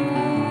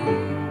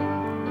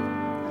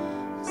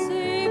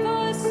 Save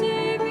us,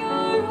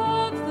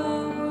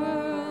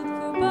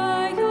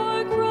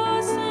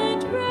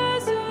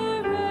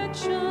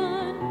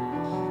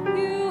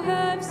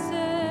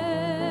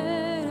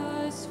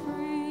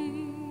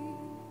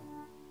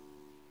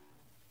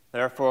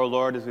 Therefore,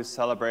 Lord, as we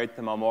celebrate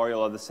the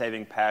memorial of the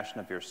saving passion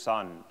of your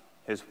Son,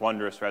 his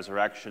wondrous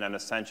resurrection and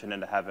ascension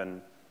into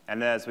heaven,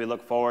 and as we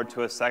look forward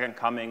to his second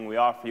coming, we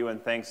offer you in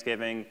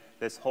thanksgiving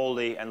this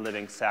holy and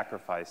living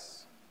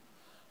sacrifice.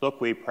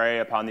 Look, we pray,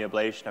 upon the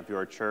oblation of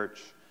your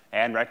church,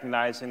 and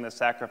recognizing the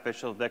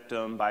sacrificial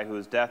victim by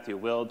whose death you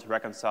willed to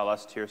reconcile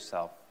us to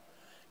yourself.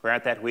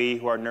 Grant that we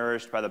who are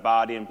nourished by the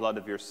body and blood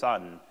of your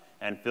Son,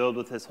 and filled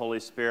with his Holy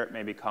Spirit,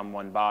 may become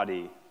one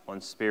body,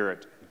 one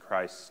spirit in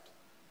Christ.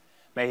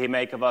 May he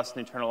make of us an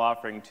eternal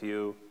offering to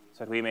you, so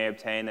that we may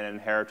obtain an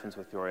inheritance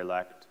with your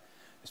elect,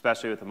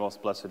 especially with the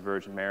most blessed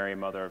Virgin Mary,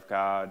 Mother of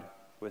God,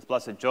 with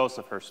blessed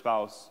Joseph, her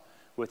spouse,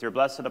 with your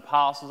blessed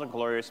apostles and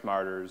glorious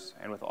martyrs,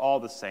 and with all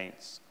the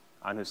saints,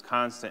 on whose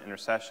constant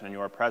intercession in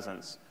your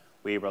presence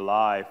we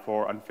rely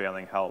for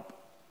unfailing help.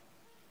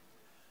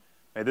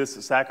 May this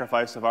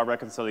sacrifice of our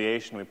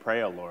reconciliation, we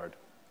pray, O Lord,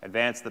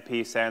 advance the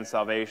peace and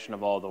salvation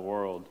of all the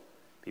world.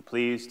 Be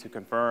pleased to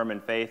confirm in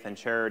faith and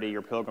charity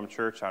your pilgrim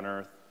church on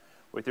earth,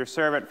 with your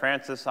servant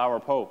Francis, our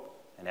Pope,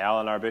 and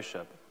Alan, our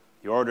Bishop,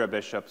 the order of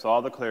bishops,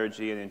 all the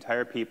clergy, and the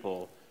entire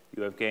people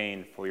you have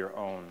gained for your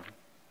own.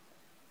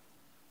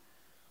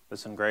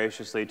 Listen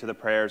graciously to the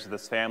prayers of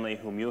this family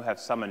whom you have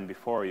summoned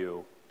before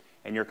you.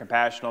 And your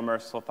compassionate,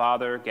 merciful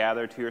Father,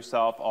 gather to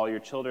yourself all your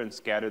children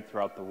scattered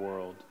throughout the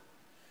world.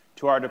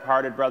 To our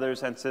departed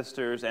brothers and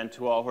sisters, and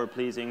to all who are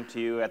pleasing to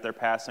you at their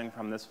passing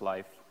from this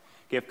life,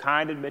 give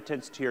kind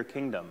admittance to your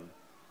kingdom.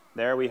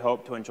 There we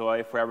hope to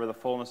enjoy forever the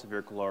fullness of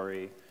your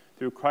glory,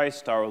 through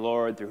Christ our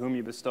Lord, through whom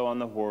you bestow on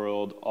the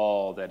world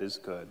all that is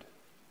good.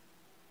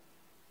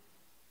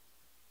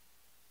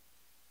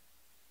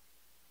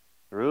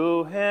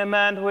 Through him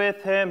and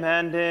with him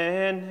and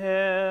in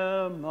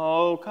him,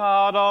 O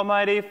God,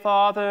 Almighty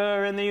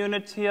Father, in the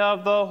unity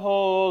of the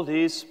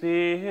Holy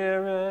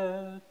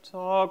Spirit,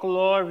 all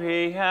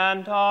glory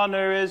and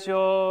honor is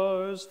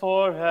yours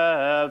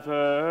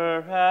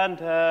forever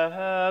and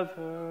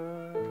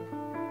ever.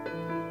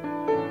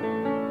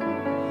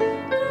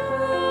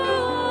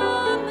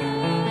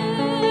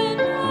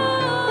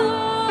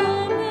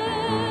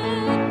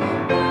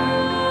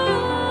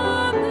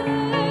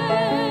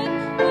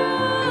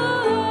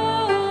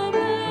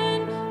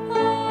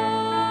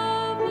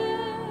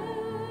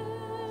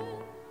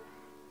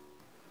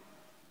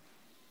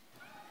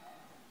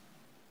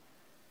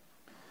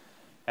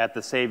 At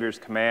the Savior's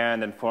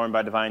command, informed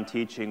by divine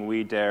teaching,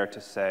 we dare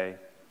to say,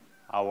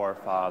 Our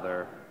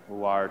Father,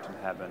 who art in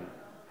heaven,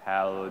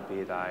 hallowed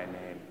be thy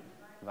name.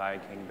 Thy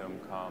kingdom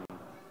come,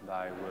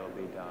 thy will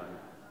be done,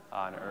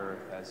 on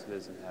earth as it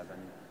is in heaven.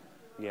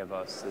 Give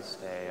us this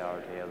day our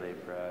daily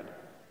bread,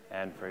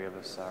 and forgive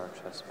us our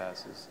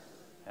trespasses,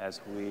 as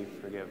we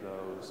forgive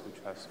those who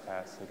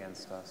trespass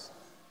against us.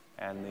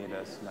 And lead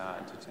us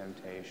not into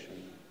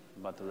temptation,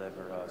 but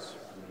deliver us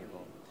from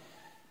evil.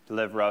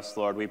 Deliver us,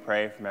 Lord, we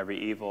pray, from every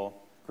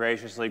evil.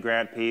 Graciously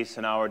grant peace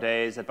in our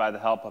days, that by the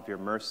help of your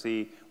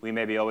mercy we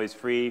may be always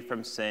free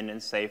from sin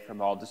and safe from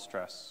all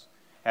distress,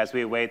 as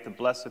we await the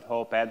blessed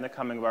hope and the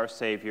coming of our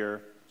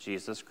Savior,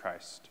 Jesus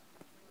Christ.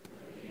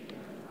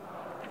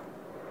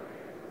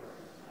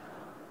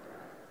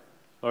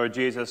 Lord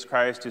Jesus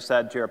Christ, who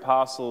said to your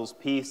apostles,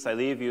 Peace I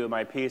leave you,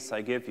 my peace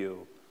I give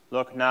you,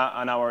 look not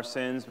on our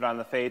sins, but on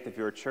the faith of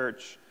your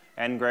church,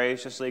 and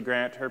graciously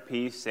grant her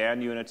peace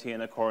and unity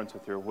in accordance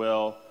with your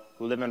will,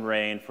 who live and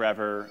reign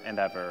forever and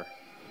ever.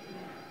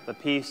 The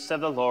peace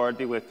of the Lord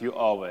be with you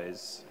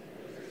always.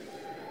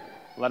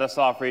 Let us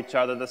offer each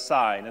other the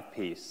sign of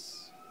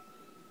peace.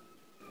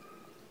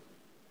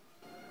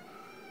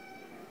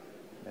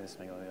 May this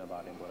mingle in the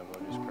body and blood of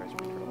Lord Jesus Christ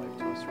bring eternal life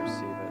to us.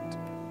 Receive it.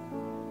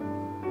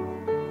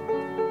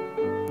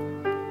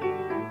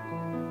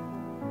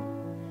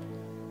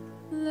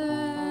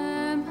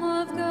 Lamb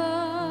of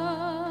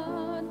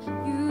God,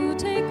 you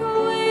take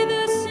away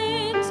the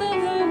sins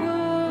of the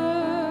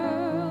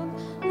world.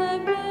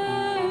 Have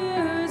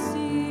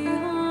mercy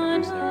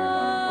on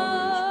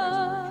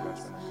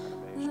us.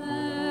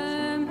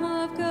 Lamb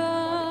of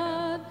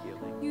God,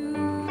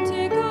 you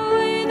take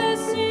away the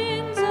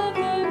sins of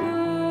the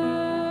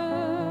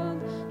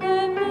world.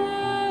 Have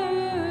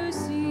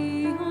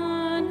mercy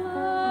on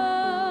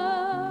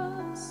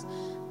us.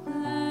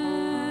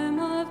 Lamb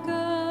of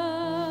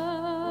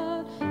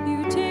God,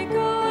 you take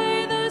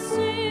away the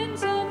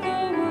sins of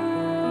the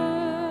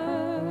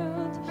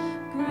world.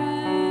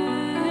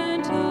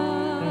 Grant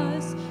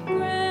us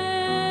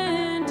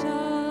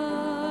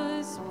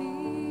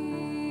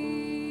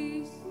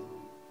peace.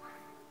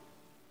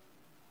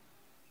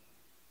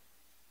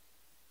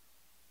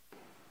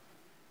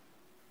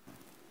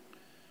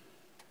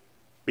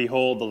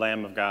 Behold the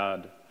Lamb of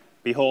God.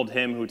 Behold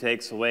him who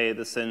takes away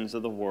the sins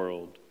of the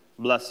world.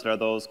 Blessed are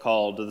those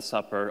called to the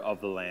supper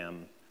of the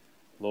Lamb.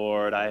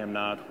 Lord, I am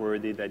not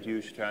worthy that you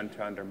should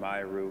enter under my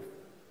roof,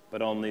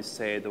 but only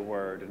say the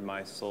word, and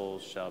my soul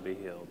shall be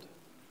healed.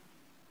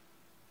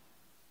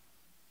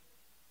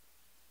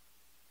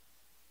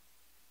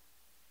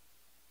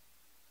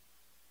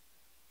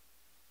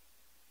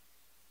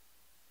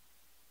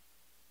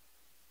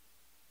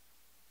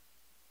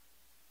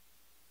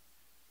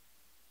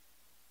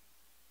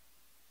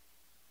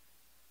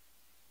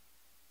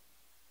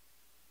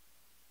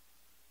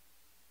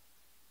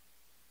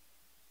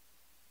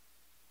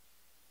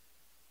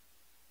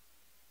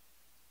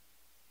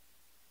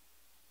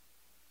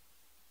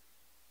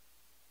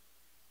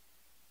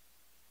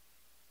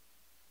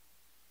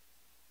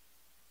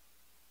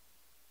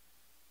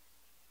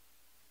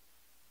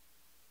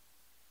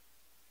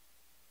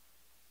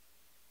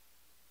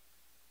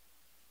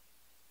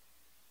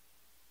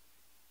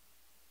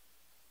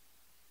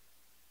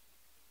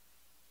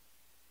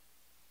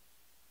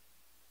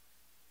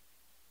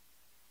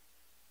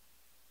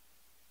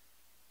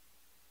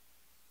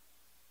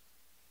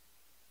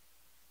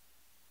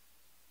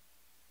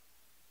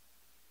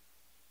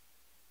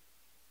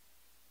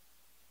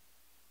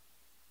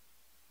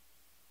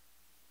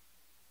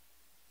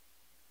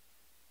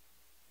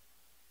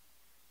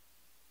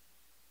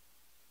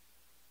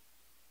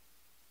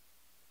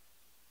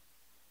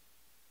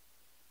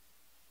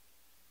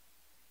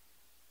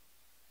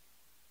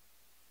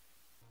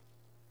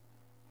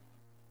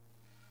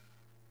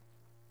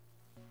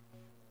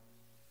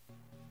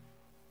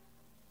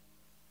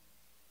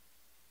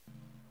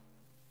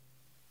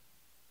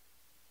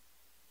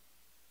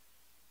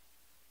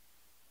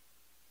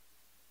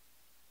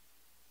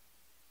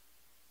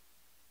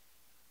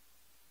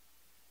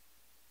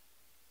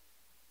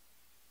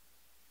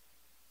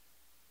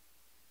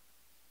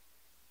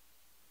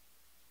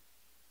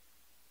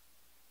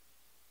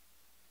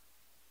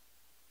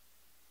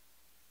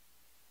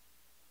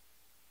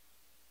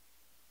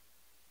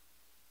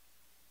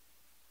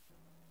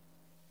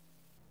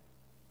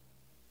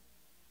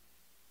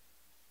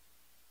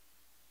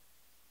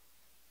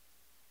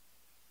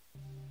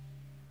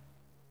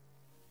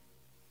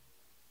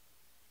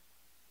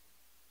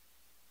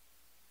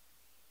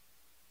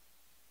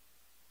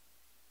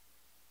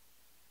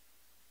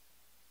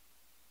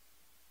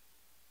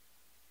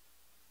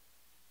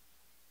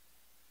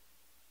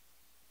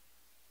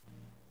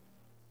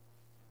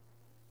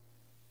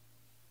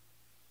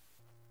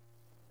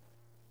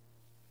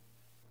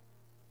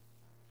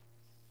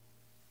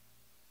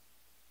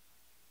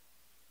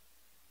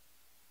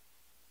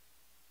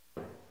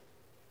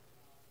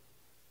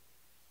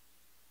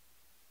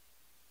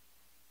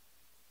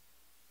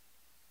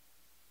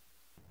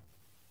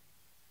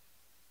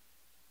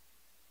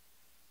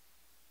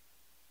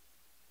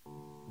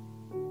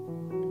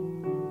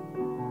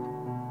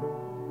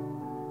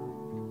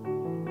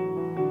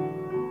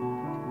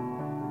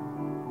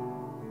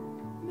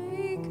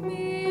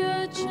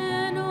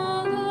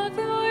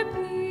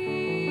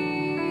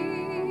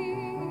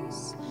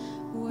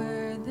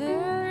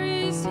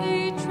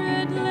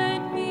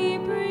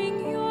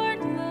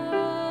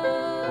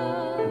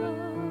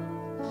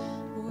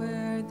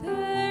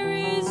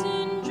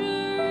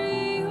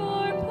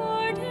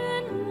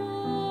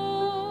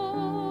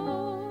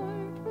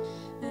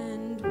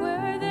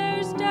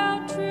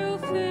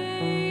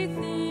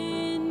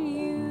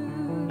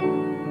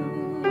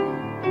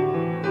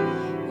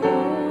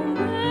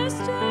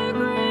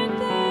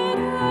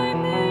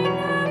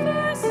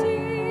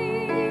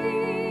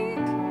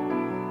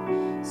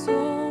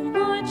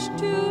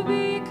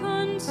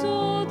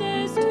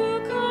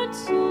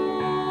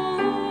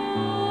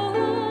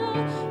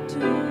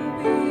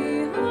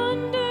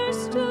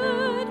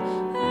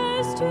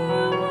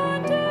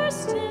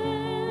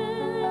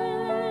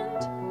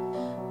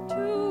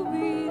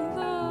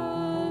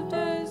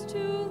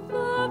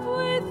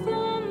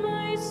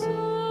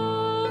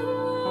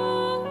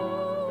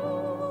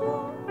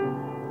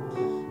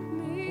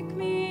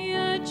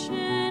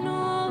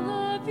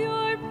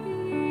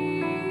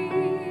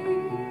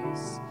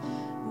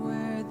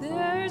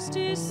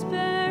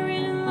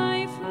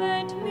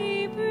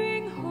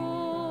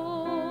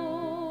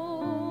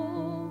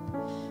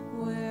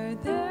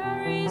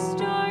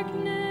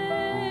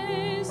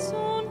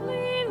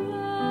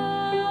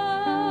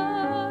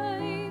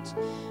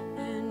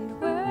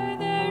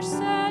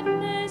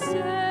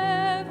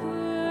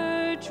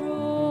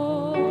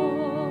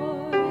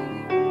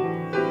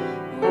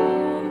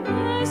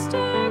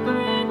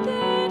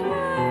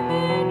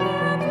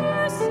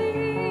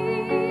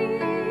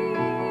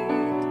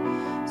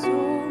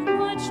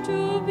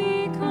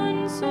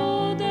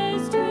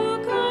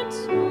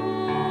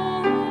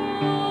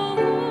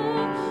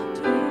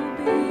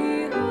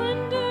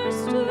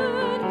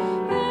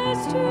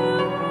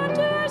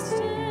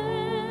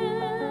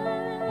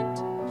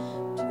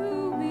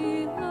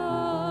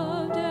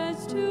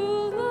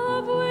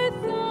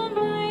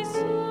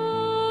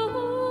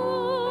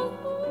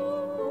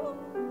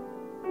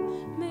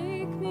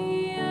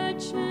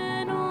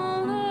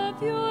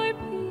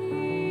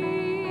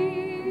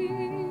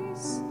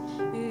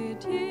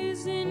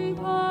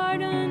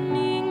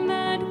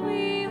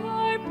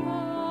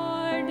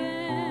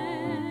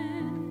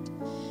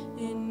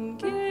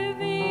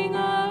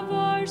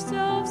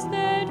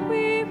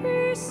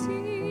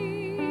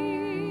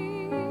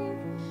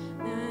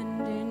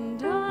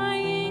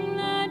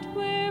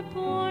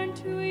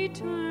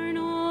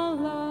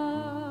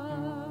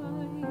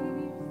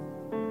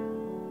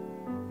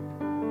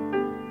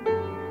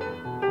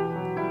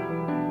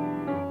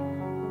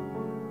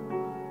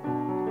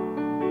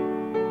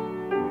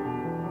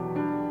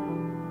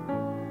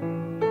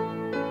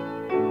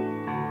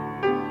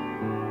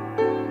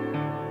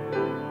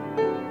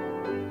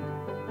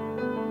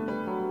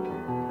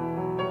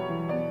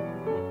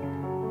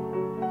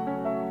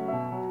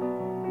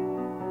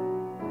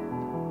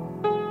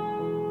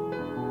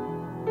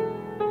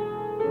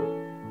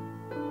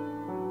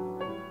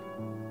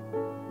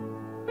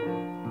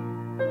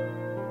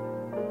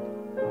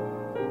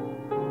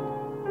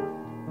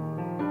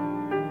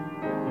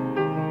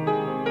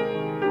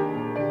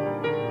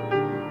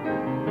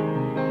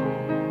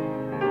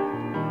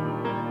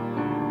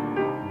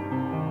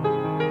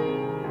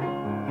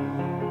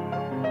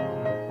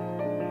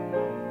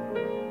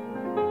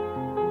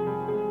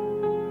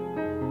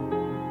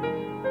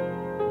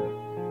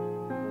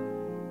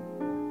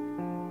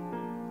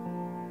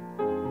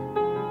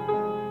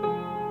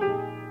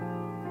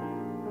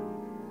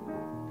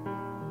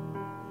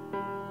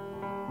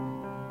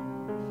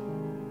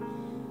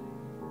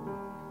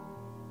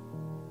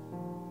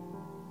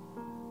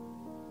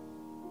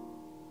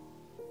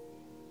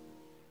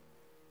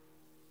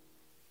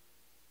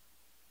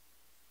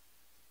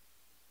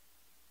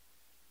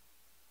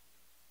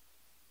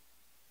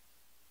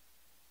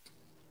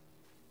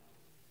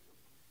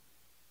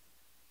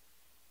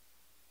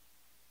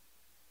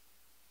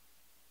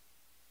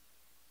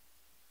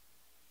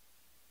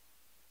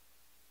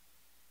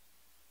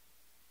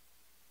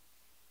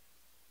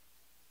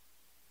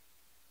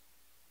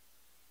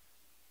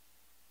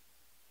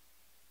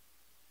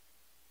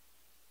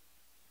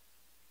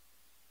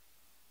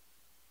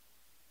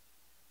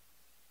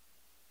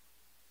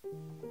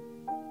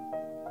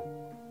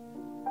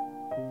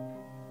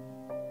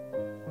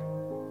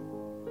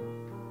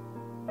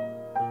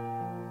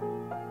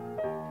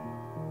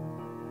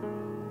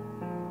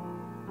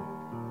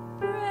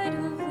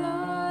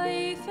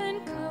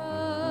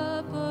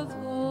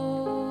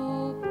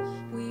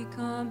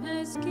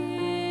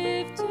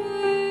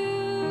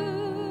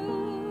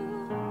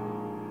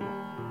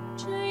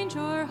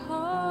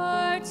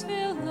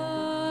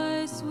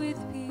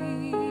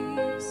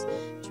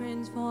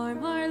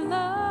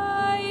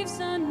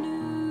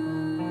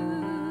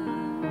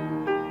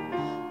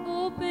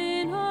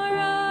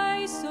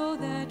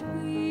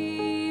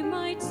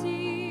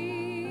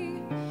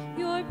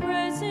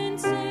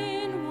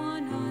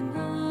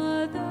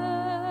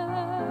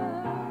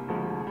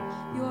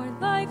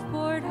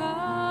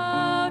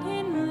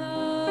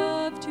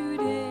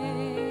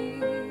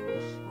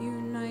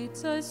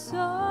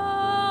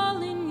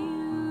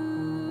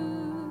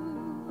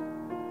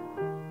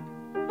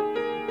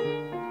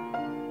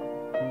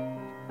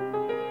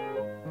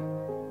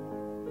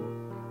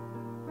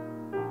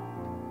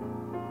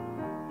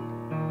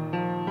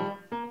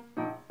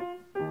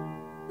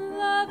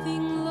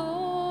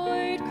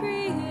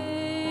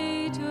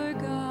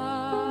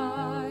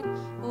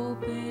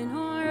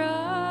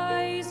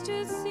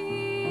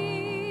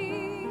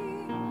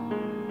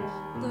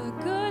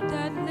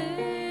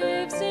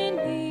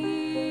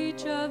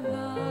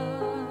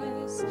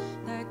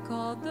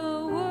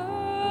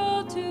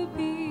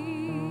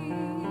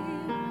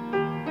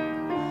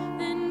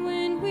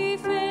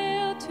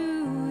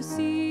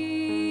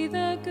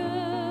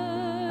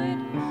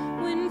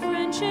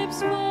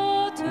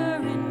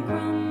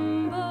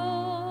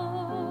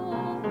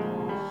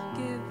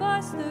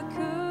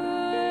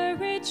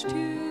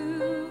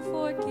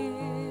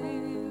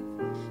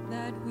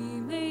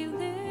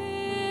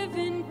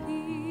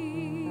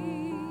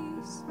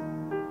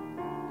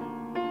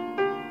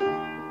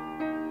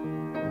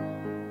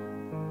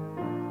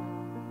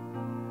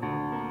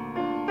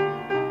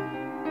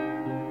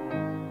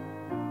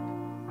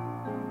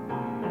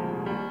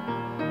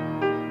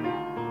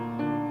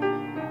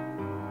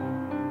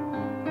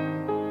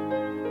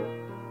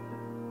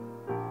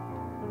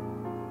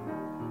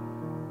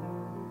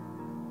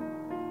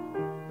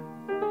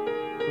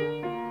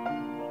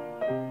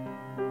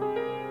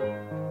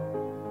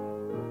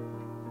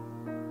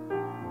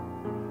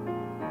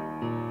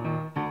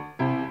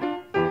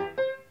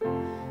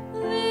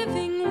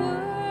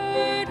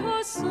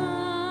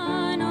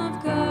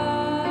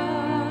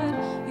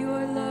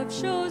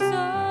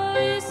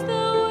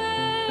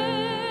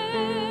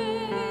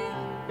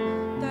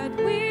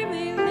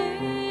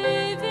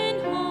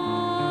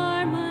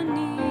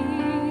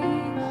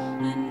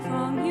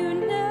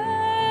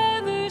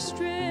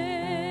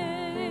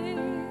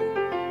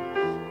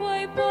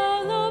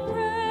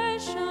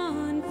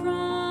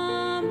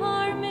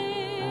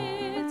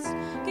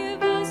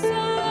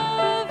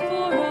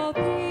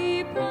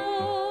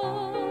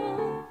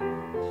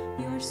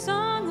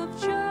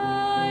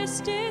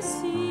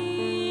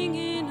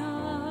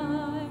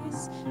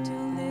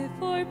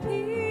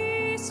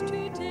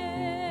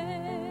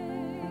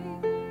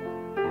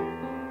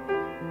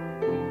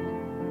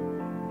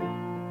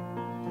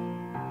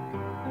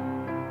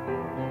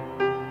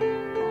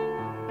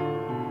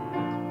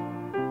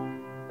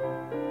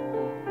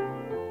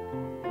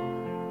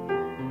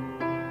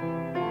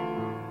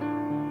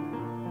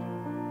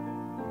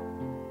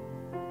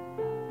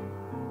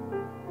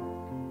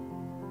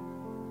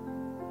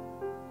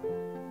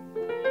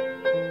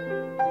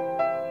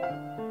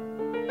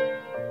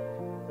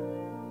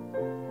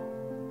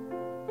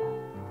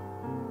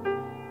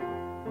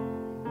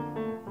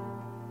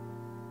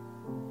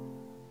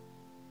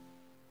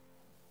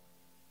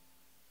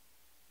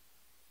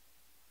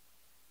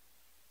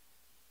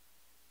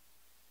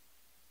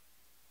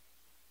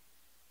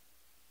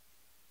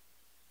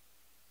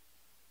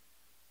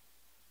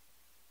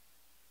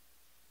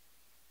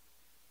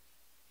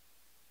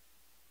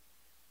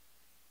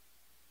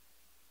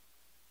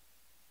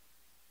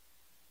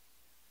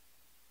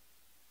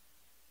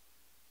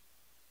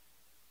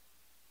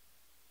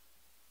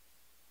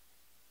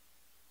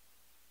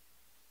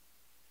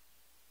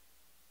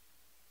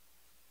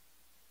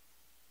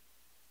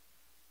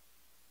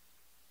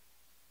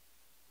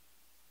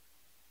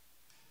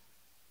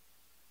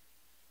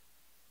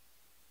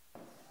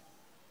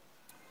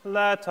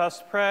 Let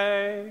us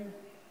pray.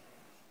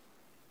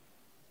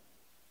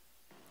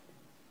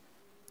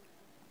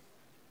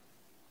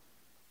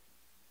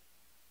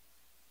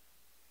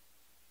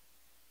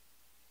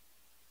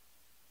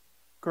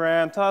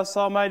 Grant us,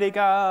 Almighty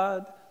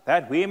God,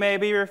 that we may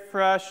be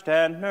refreshed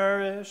and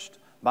nourished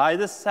by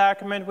the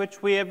sacrament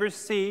which we have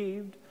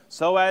received,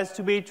 so as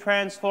to be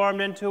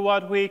transformed into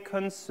what we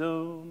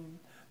consume.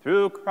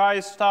 Through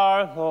Christ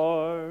our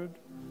Lord.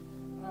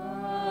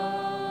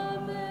 Amen.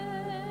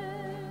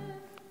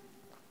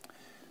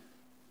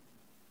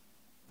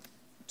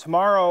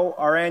 Tomorrow,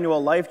 our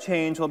annual Life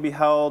Change will be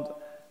held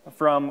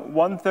from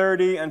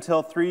 1:30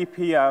 until 3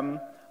 p.m.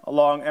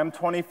 along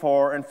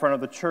M24 in front of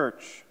the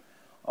church.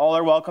 All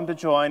are welcome to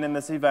join in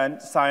this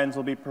event. Signs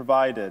will be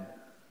provided.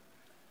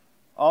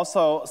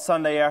 Also,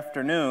 Sunday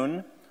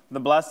afternoon, the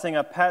blessing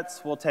of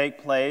pets will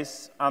take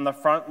place on the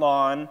front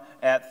lawn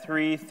at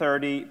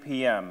 3:30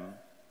 p.m.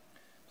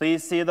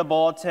 Please see the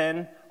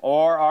bulletin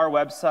or our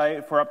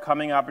website for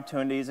upcoming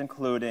opportunities,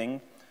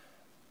 including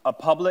a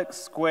public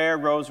square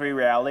rosary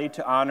rally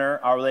to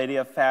honor Our Lady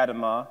of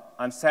Fatima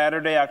on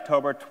Saturday,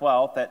 October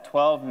 12th at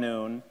 12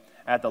 noon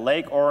at the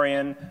Lake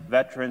Orion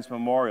Veterans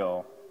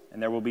Memorial, and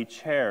there will be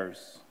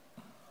chairs.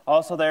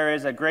 Also, there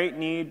is a great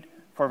need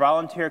for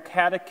volunteer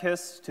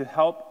catechists to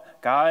help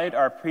guide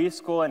our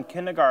preschool and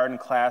kindergarten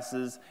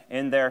classes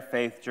in their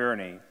faith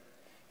journey.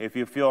 If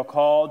you feel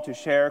called to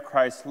share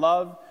Christ's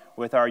love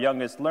with our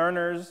youngest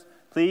learners,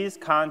 please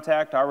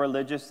contact our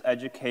religious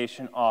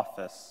education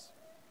office.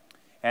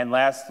 And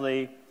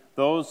lastly,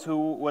 those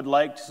who would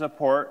like to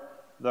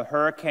support the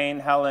Hurricane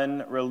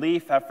Helen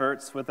relief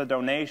efforts with a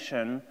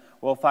donation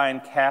will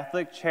find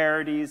Catholic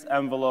Charities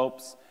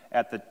envelopes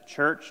at the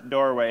church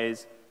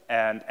doorways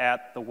and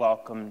at the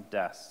welcome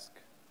desk.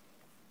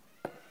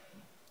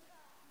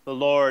 The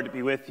Lord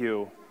be with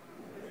you.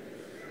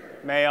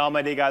 May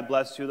Almighty God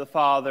bless you, the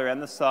Father,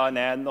 and the Son,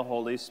 and the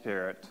Holy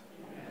Spirit.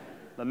 Amen.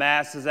 The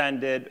Mass is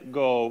ended.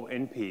 Go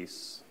in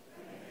peace.